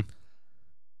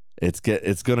 It's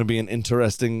going to be an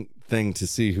interesting thing to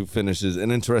see who finishes,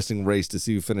 an interesting race to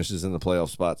see who finishes in the playoff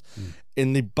spots.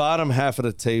 In the bottom half of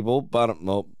the table,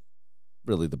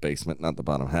 really the basement, not the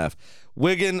bottom half,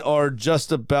 Wigan are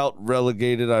just about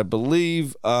relegated, I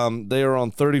believe. They are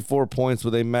on 34 points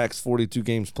with a max 42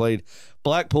 games played.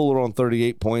 Blackpool are on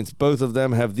 38 points. Both of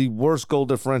them have the worst goal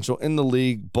differential in the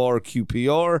league, bar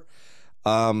QPR.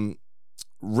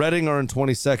 Reading are in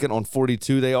 22nd on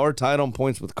 42. They are tied on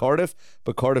points with Cardiff,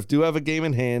 but Cardiff do have a game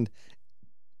in hand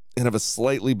and have a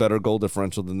slightly better goal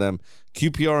differential than them.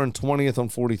 QPR in 20th on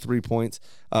 43 points.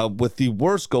 With the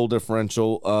worst goal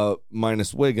differential,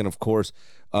 minus Wigan, of course,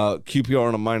 QPR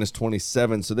on a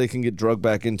 -27, so they can get drugged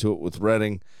back into it with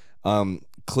Reading.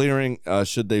 Clearing,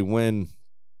 should they win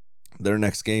their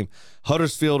next game.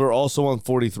 Huddersfield are also on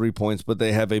 43 points, but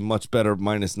they have a much better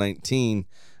 -19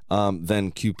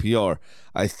 than QPR.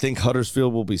 I think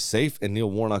Huddersfield will be safe, and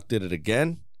Neil Warnock did it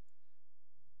again.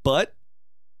 But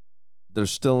they're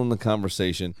still in the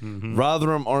conversation.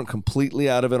 Rotherham aren't completely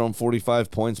out of it on 45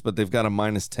 points, but they've got a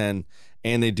 -10,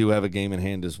 and they do have a game in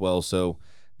hand as well, so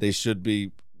they should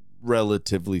be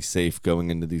relatively safe going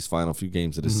into these final few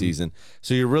games of the season.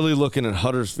 So you're really looking at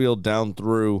Huddersfield down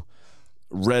through.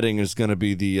 Reading is going to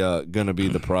be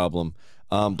the problem.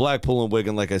 Blackpool and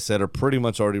Wigan, like I said, are pretty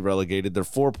much already relegated. They're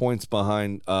 4 points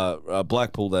behind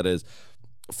Blackpool, that is.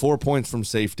 4 points from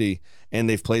safety, and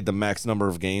they've played the max number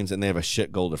of games, and they have a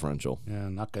shit goal differential. Yeah,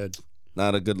 not good.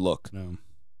 Not a good look. No.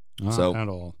 Not at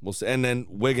all. We'll see. And then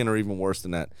Wigan are even worse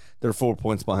than that. They're 4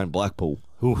 points behind Blackpool.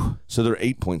 Ooh. So they're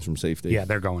 8 points from safety. Yeah,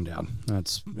 they're going down.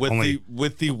 That's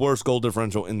with the worst goal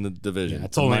differential in the division. Yeah,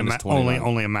 it's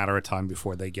only a matter of time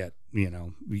before they get,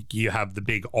 you have the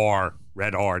big R,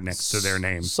 red R next to their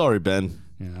name. Sorry, Ben.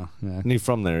 Yeah. And he's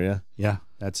from there, yeah? Yeah,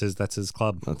 that's his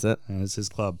club. That's it. That's his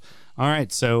club. All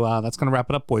right, so that's going to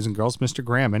wrap it up, boys and girls. Mr.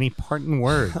 Graham, any parting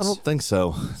words? I don't think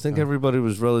so. I think everybody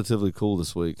was relatively cool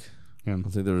this week. Yeah. I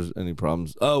don't think there was any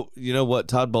problems. Oh, you know what?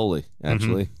 Todd Bowley,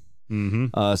 actually.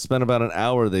 Spent about an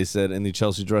hour, they said, in the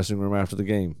Chelsea dressing room after the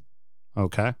game.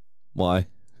 Okay. Why?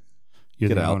 You're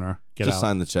get the out. owner. Just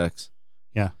sign the checks.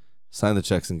 Yeah. Sign the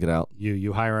checks and get out.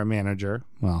 You hire a manager.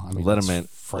 Well, I mean, let him in.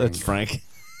 Frank. It's Frank.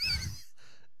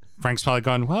 Frank's probably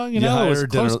going, well, it was a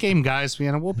close game, guys.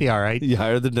 We'll be all right. You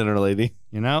hire the dinner lady.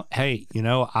 Hey, it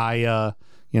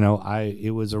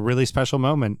was a really special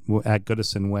moment at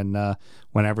Goodison when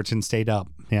Everton stayed up.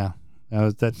 Yeah,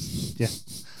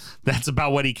 that's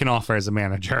about what he can offer as a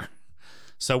manager.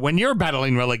 So when you're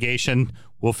battling relegation,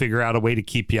 we'll figure out a way to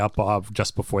keep you up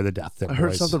just before the death. I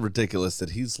heard something ridiculous that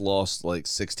he's lost like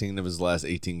 16 of his last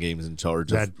 18 games in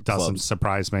charge. That doesn't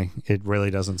surprise me. It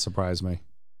really doesn't surprise me.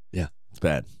 Yeah. It's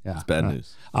bad. Yeah. It's bad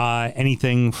news.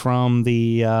 Anything from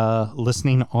the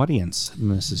listening audience,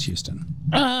 Mrs. Houston?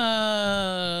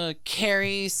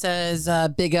 Carrie says,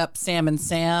 big up Sam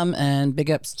and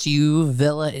big ups to you.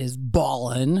 Villa is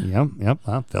ballin'. Yep.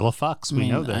 Villa fucks. We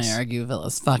know this. I argue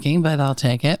Villa's fucking, but I'll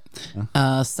take it.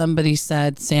 Somebody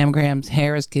said Sam Graham's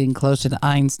hair is getting closer to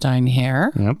Einstein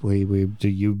hair. Yep.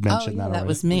 You mentioned that already. That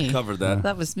was me. We covered that. Yeah.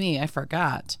 That was me. I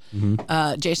forgot.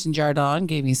 Jason Jardon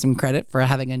gave me some credit for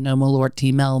having a No Malort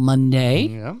T-Mel Monday.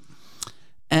 Yeah.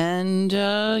 And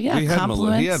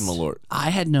compliments. He had Malort. I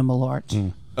had no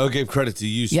Malort. Oh, gave credit to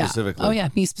you specifically. Oh yeah,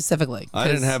 me specifically. I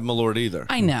didn't have Malort either.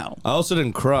 I know. I also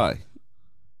didn't cry.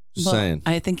 Just saying.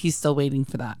 I think he's still waiting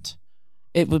for that.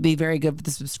 It would be very good for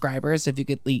the subscribers if you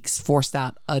could force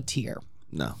out a tear.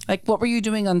 No. Like, what were you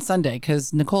doing on Sunday?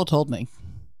 Because Nicole told me.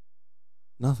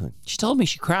 Nothing. She told me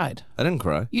she cried. I didn't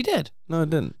cry. You did. No, I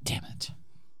didn't. Damn it.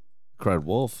 I cried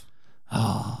wolf.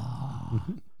 Oh.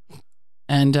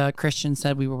 And Christian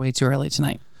said we were way too early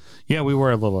tonight. Yeah, we were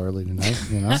a little early tonight.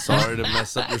 Sorry to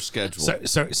mess up your schedule.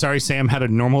 Sorry, Sam had a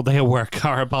normal day of work.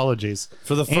 Our apologies.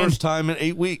 For the first time in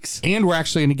 8 weeks. And we're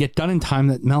actually going to get done in time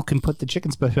that Mel can put the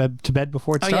chickens to bed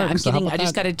before it starts. Yeah, I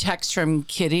just got a text from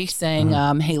Kitty saying,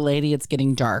 hey, lady, it's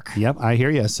getting dark. Yep, I hear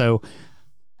you. So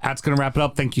that's going to wrap it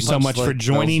up. Thank you so much for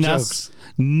joining us.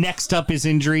 Next up is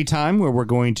Injury Time, where we're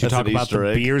going to talk about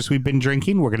the beers we've been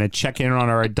drinking. We're going to check in on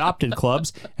our adopted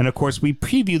clubs. And, of course, we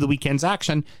preview the weekend's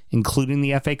action, including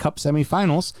the FA Cup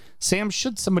semifinals. Sam,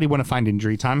 should somebody want to find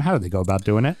Injury Time, how do they go about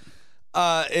doing it?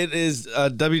 It is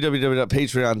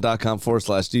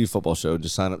www.patreon.com/DU Football Show.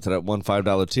 Just sign up to that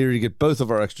 $1 tier. You get both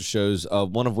of our extra shows,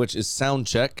 one of which is Sound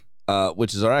Check,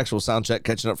 which is our actual sound check,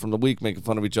 catching up from the week, making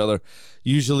fun of each other,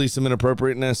 usually some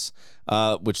inappropriateness,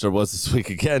 which there was this week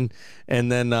again, and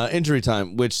then Injury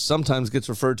Time, which sometimes gets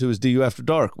referred to as DU After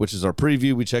Dark, which is our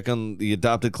preview. We check on the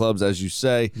adopted clubs, as you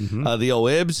say, the old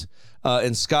Ibs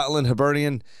in Scotland,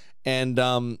 Hibernian, and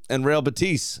Real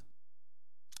Betis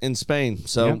in Spain.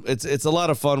 So it's a lot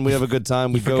of fun. We have a good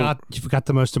time. You forgot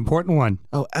the most important one.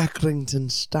 Oh,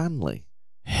 Accrington Stanley.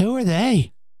 Who are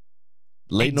they?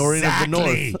 Leighton Orient of the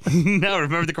North. No,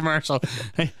 remember the commercial.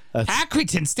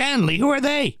 Accrington Stanley, who are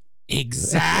they?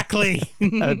 Exactly.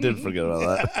 I did forget about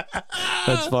that.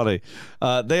 That's funny.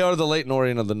 They are the Leighton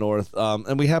Orient of the North,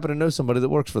 and we happen to know somebody that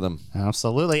works for them.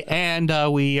 Absolutely. And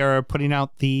we are putting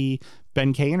out the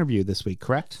Ben K interview this week,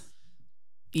 correct?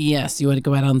 Yes. You want to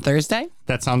go out on Thursday?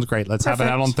 That sounds great. Let's have it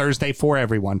out on Thursday for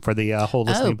everyone, for the whole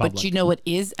listening public. But you know what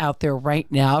is out there right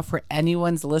now for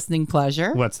anyone's listening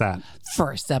pleasure? What's that?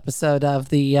 First episode of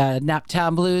the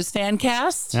Naptown Blues fan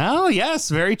cast. Oh, yes.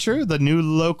 Very true. The new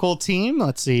local team.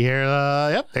 Let's see here.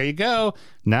 Yep, there you go.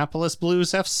 Annapolis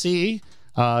Blues FC.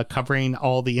 Covering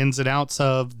all the ins and outs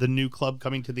of the new club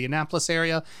coming to the Annapolis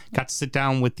area. Got to sit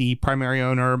down with the primary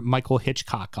owner, Michael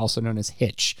Hitchcock, also known as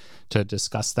Hitch, to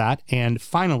discuss that. And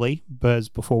finally,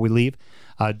 before we leave,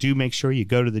 do make sure you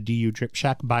go to the DU Drip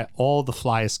Shack, buy all the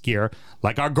flyest gear,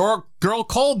 like our girl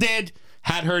Cole did.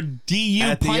 had her DU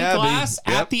At the pint Abbey. glass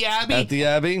at the Abbey. At the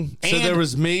Abbey. So And- there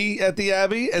was me at the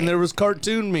Abbey, and there was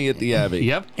cartoon me at the Abbey.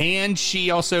 Yep, and she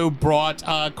also brought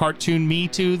cartoon me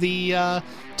to the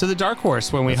Dark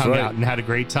Horse when we That's hung right. out and had a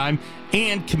great time.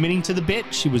 And committing to the bit,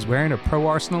 she was wearing a Pro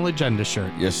Arsenal Agenda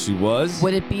shirt. Yes, she was.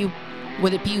 Would it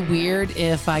be weird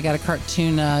if I got a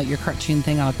cartoon, your cartoon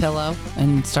thing on a pillow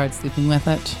and started sleeping with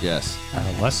it? Yes.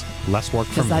 Less work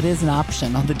for Because me. that is an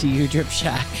option on the DU Drip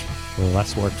Shack.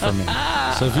 Less work for me.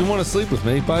 So if you want to sleep with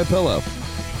me, buy a pillow.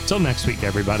 Till next week,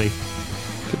 everybody.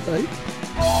 Good night.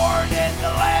 Born in the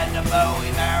land of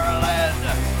Bowie, Maryland.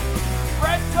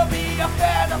 Bred to be a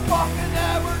fan of fucking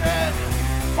Everton.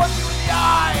 Punch you in the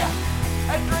eye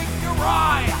and drink your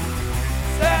rye.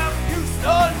 Sam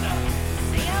Houston.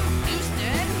 Sam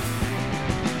Houston.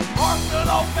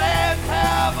 Arsenal fans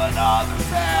have another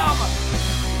Sam.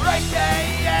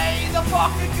 AKA the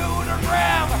fucking Gooner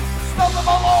Graham. Stump of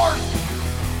a lord.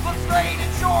 Look straight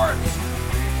in shorts.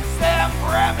 Sam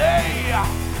Grammy.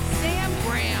 Sam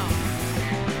Brown.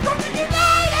 Brooklyn United!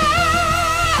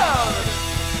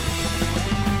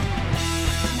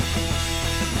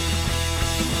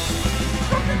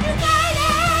 Brooklyn United!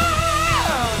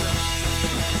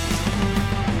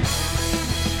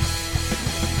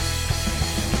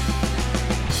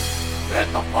 Hit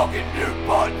the fucking mute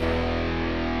button!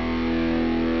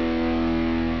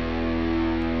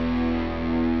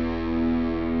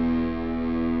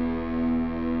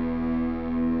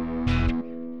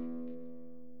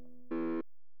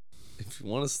 If you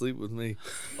want to sleep with me,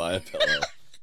 buy a pillow.